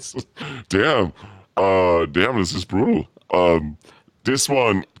just nice. Damn, this is brutal. This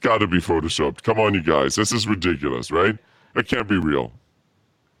one gotta be Photoshopped. Come on, you guys. This is ridiculous, right? It can't be real.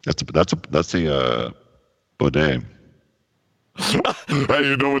 That's a bidet. Hey,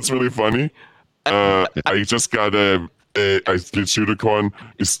 you know what's really funny? I just got Schudecon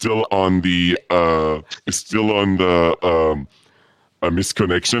is still on the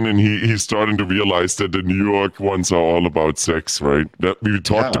misconnection, and he's starting to realize that the New York ones are all about sex, right? That we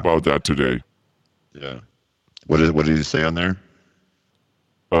talked about that today. Yeah. What did he say on there?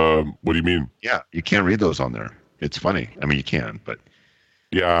 What do you mean? Yeah, you can't read those on there. It's funny. I mean, you can, but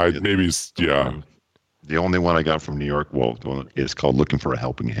maybe it's The only one I got from New York, is called "Looking for a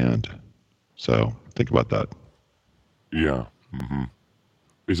Helping Hand." So think about that. Yeah. Mm-hmm.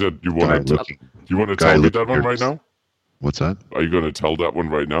 Is that you want to tell me that one right now? What's that? Are you going to tell that one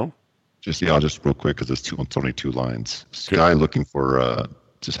right now? Just real quick because it's only 2 lines. Guy looking for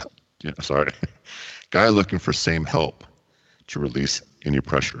guy looking for same help to release any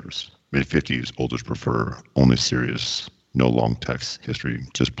pressures. Mid-50s, olders prefer only serious, no long text history,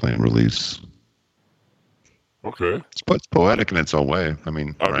 just plain release. Okay. It's poetic in its own way. I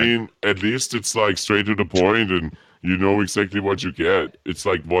mean, at least it's like straight to the point, and you know exactly what you get. It's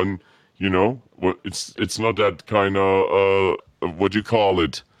like one, it's not that kind of what do you call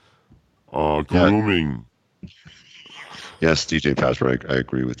it? Grooming. Yes, DJ Pastor, I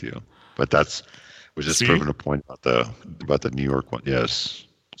agree with you, but was just proving a point about the New York one. Yes.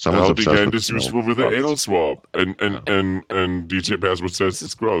 How began this useful with the anal swab, and DJ Password says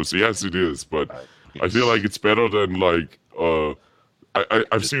it's gross. Yes, it is, but I feel like it's better than like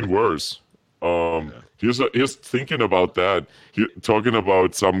I've seen worse. Here's thinking about that. Talking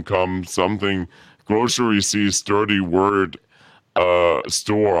about something grocery sees dirty word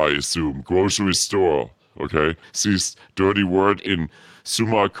store. I assume grocery store. Okay, sees dirty word in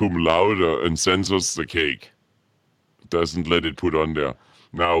summa cum laude and censors the cake. Doesn't let it put on there.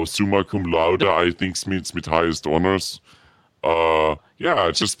 Now, summa cum laude, I think means with highest honors.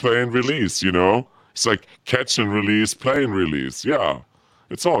 Just play and release, It's like catch and release, play and release. Yeah,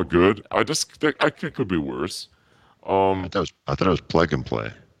 it's all good. I think it could be worse. I thought it was plug and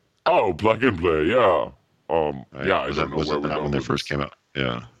play. Oh, plug and play, yeah. I don't know where we're going when they first came out.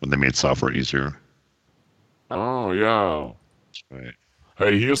 Yeah, when they made software easier. Oh, yeah. Right.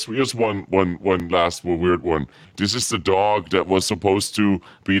 Hey, here's one last weird one. This is the dog that was supposed to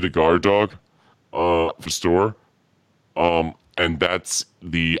be the guard dog for store. And that's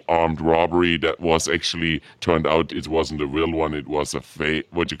the armed robbery that was actually turned out it wasn't a real one. It was a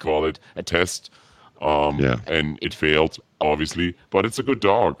test. And it failed, obviously. But it's a good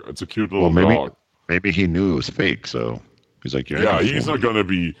dog. It's a cute little dog. Maybe he knew it was fake, so he's like, he's not gonna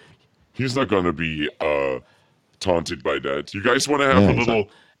be taunted by that. You guys want to have a little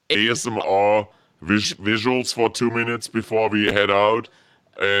ASMR visuals for 2 minutes before we head out,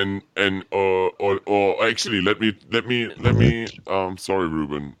 or actually let me sorry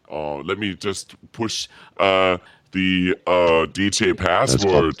Ruben, let me just push the DJ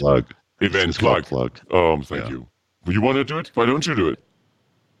Password event plug. Thank you. You want to do it? Why don't you do it?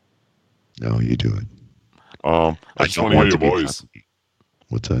 No, you do it. I just want to hear your voice.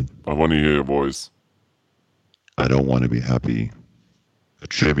 What's that? I want to hear your voice. I don't want to be happy. A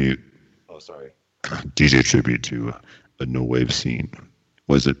tribute. Oh, sorry. DJ tribute to a no wave scene.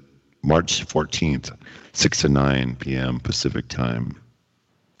 Was it March 14th, 6 to 9 p.m. Pacific time?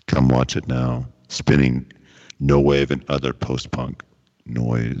 Come watch it now. Spinning no wave and other post-punk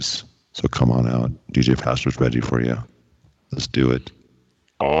noise. So come on out. DJ Pastor's ready for you. Let's do it.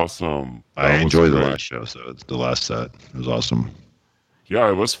 Awesome. I enjoyed the last show, so it's the last set. It was awesome. Yeah,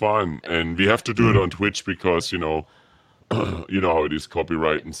 it was fun, and we have to do it on Twitch because you know how it is,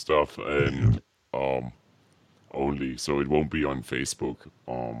 copyright and stuff, and only so it won't be on Facebook.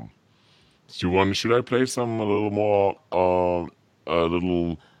 Should I play a little more, a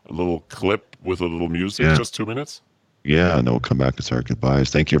little clip with a little music, just 2 minutes? Yeah, and then we'll come back and start goodbyes.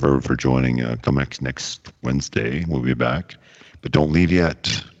 Thank you for joining. Come back next Wednesday. We'll be back, but don't leave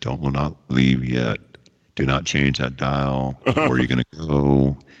yet. Don't not leave yet. Do not change that dial. Where are you going to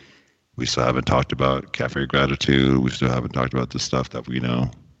go? We still haven't talked about Cafe Gratitude. We still haven't talked about the stuff that we know,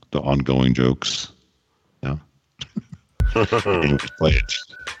 the ongoing jokes. No? Anyway, play it.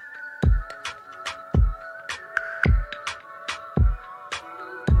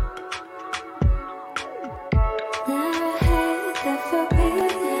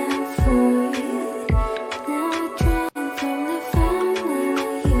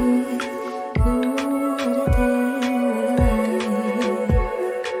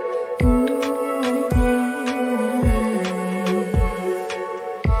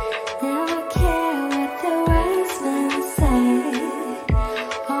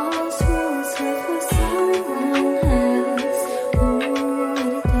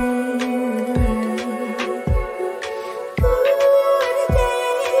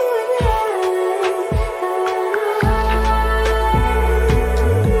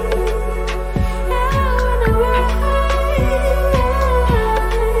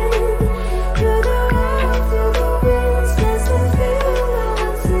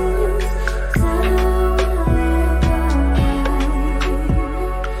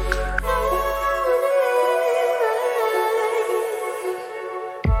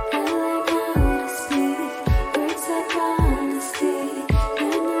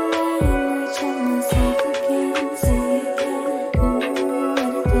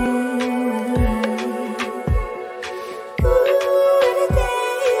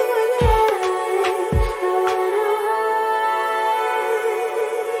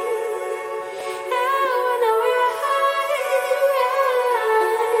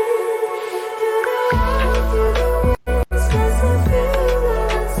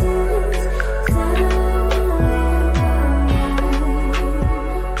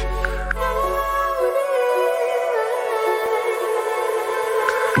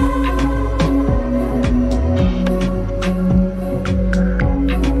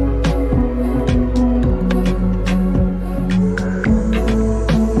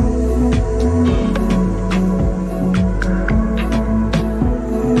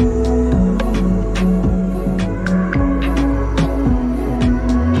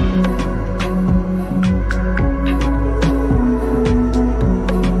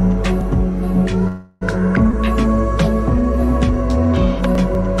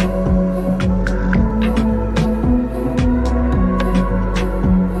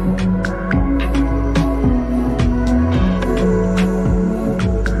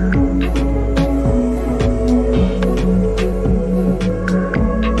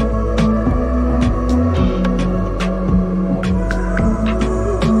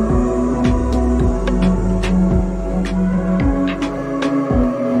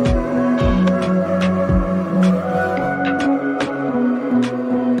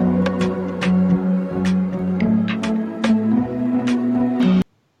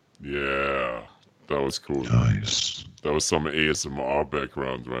 That was cool. Nice. That was some ASMR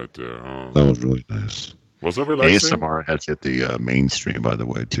background right there. Huh? That was really nice. Was that relaxing? ASMR has hit the mainstream, by the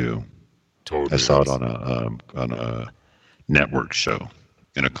way, too. Totally. I saw it on a network show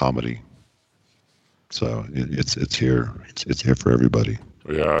in a comedy. So it's here. It's here for everybody.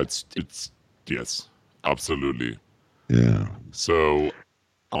 Yeah, it's yes, absolutely. Yeah. So,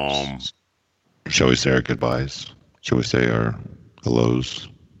 Shall we say our goodbyes? Shall we say our hellos?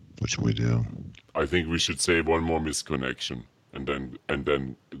 What should we do? I think we should say one more misconnection and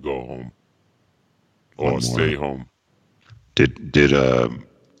then go home or One more. stay home. Did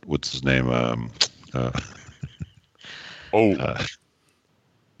what's his name?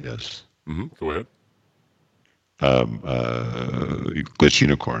 Yes. Go ahead. Glitch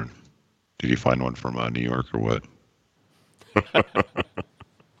Unicorn. Did you find one from New York or what?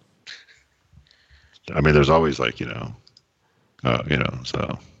 I mean, there's always like so.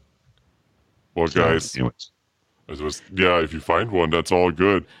 Well, guys, anyways. if you find one, that's all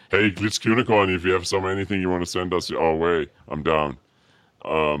good. Hey, Glitch Unicorn, if you have anything you want to send us our way, I'm down.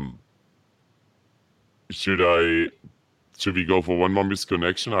 Should we go for one more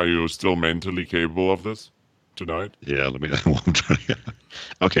misconnection? Are you still mentally capable of this tonight? Yeah, let me. I'm trying.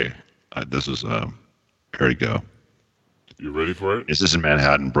 Okay, this is. Here we go. You ready for it? Is this in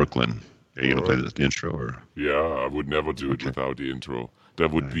Manhattan, Brooklyn? Are you gonna play the intro or? Yeah, I would never do it without the intro.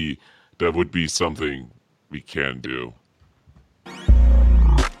 That would be something we can do.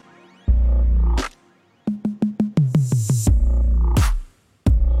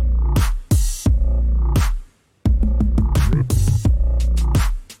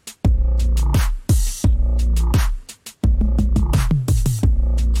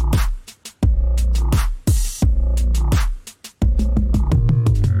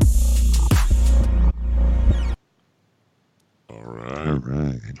 All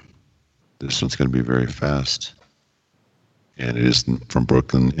right. This one's going to be very fast. And it is from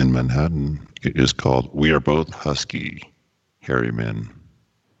Brooklyn in Manhattan. It is called We Are Both Husky, Hairy Men.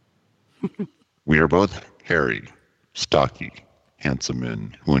 We are both hairy, stocky, handsome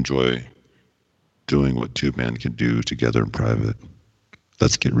men who enjoy doing what two men can do together in private.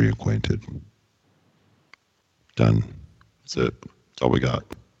 Let's get reacquainted. Done. That's it. That's all we got.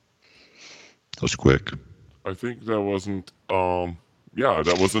 That was quick. I think that wasn't.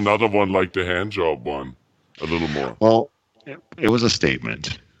 That was another one like the hand job one. A little more. Well, it was a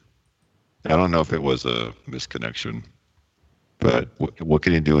statement. I don't know if it was a misconnection, but what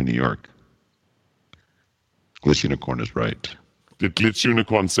can you do in New York? Glitch Unicorn is right. Did Glitch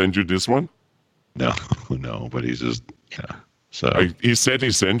Unicorn send you this one? No, but he's just So he said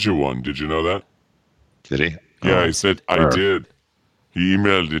he sent you one. Did you know that? Did he? Yeah, he said I did. He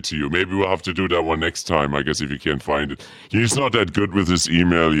emailed it to you. Maybe we'll have to do that one next time, I guess, if you can't find it. He's not that good with his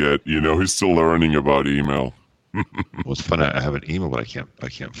email yet. He's still learning about email. Well, it's funny. I have an email, but I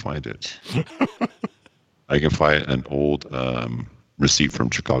can't find it. I can find an old receipt from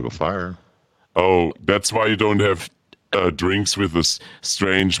Chicago Fire. Oh, that's why you don't have drinks with this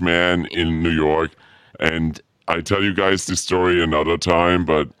strange man in New York. And I tell you guys this story another time,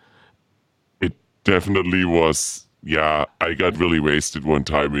 but it definitely was... Yeah, I got really wasted one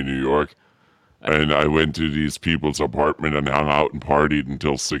time in New York, and I went to these people's apartment and hung out and partied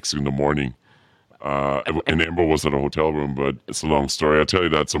until 6 in the morning. And Amber was at a hotel room, but it's a long story. I'll tell you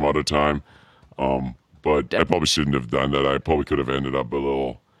that some other time. But I probably shouldn't have done that. I probably could have ended up a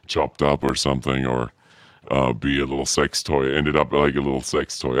little chopped up or something, or be a little sex toy. Ended up like a little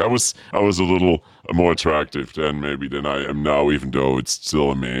sex toy. I was a little more attractive then maybe than I am now, even though it's still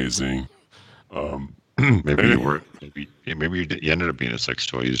amazing. Maybe you were. Maybe you ended up being a sex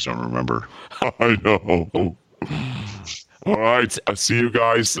toy. You just don't remember. I know. All right. I'll see you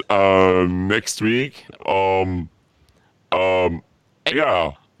guys next week. Yeah.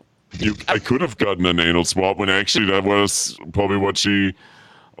 I could have gotten an anal swab when actually that was probably what she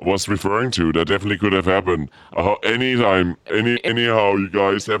was referring to. That definitely could have happened. Anytime. Anyhow, you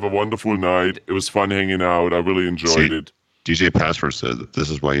guys have a wonderful night. It was fun hanging out. I really enjoyed it. DJ Password said that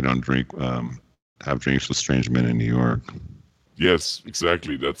this is why you don't have drinks with strange men in New York. Yes,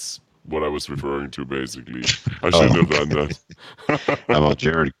 exactly. That's what I was referring to, basically. I shouldn't have done that. How about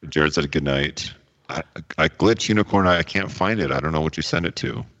Jared? Jared said good night. I Glitch Unicorn. I can't find it. I don't know what you sent it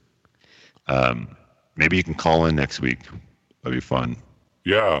to. Maybe you can call in next week. That'd be fun.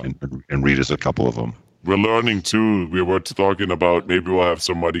 Yeah. And read us a couple of them. We're learning too. We were talking about maybe we'll have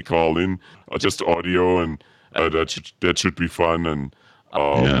somebody call in, just audio, and that should be fun. And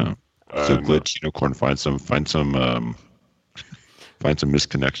yeah. So Glitch Unicorn, find some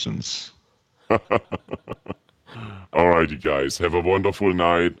misconnections. All right, you guys. Have a wonderful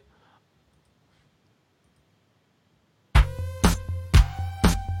night.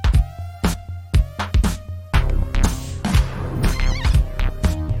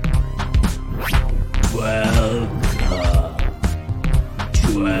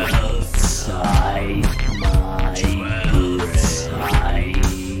 inside my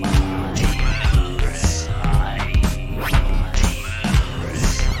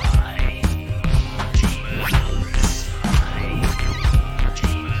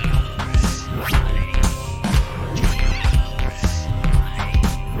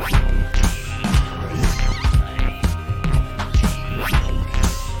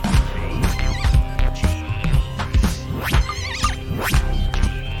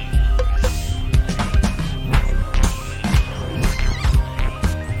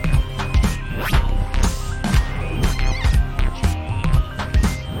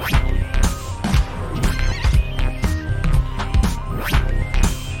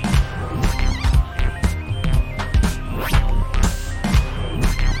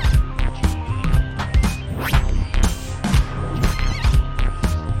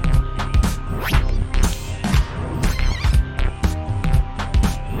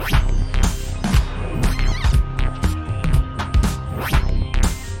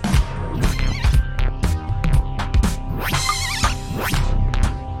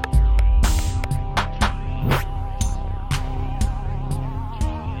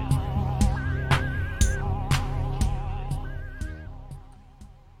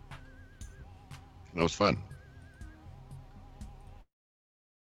That was fun.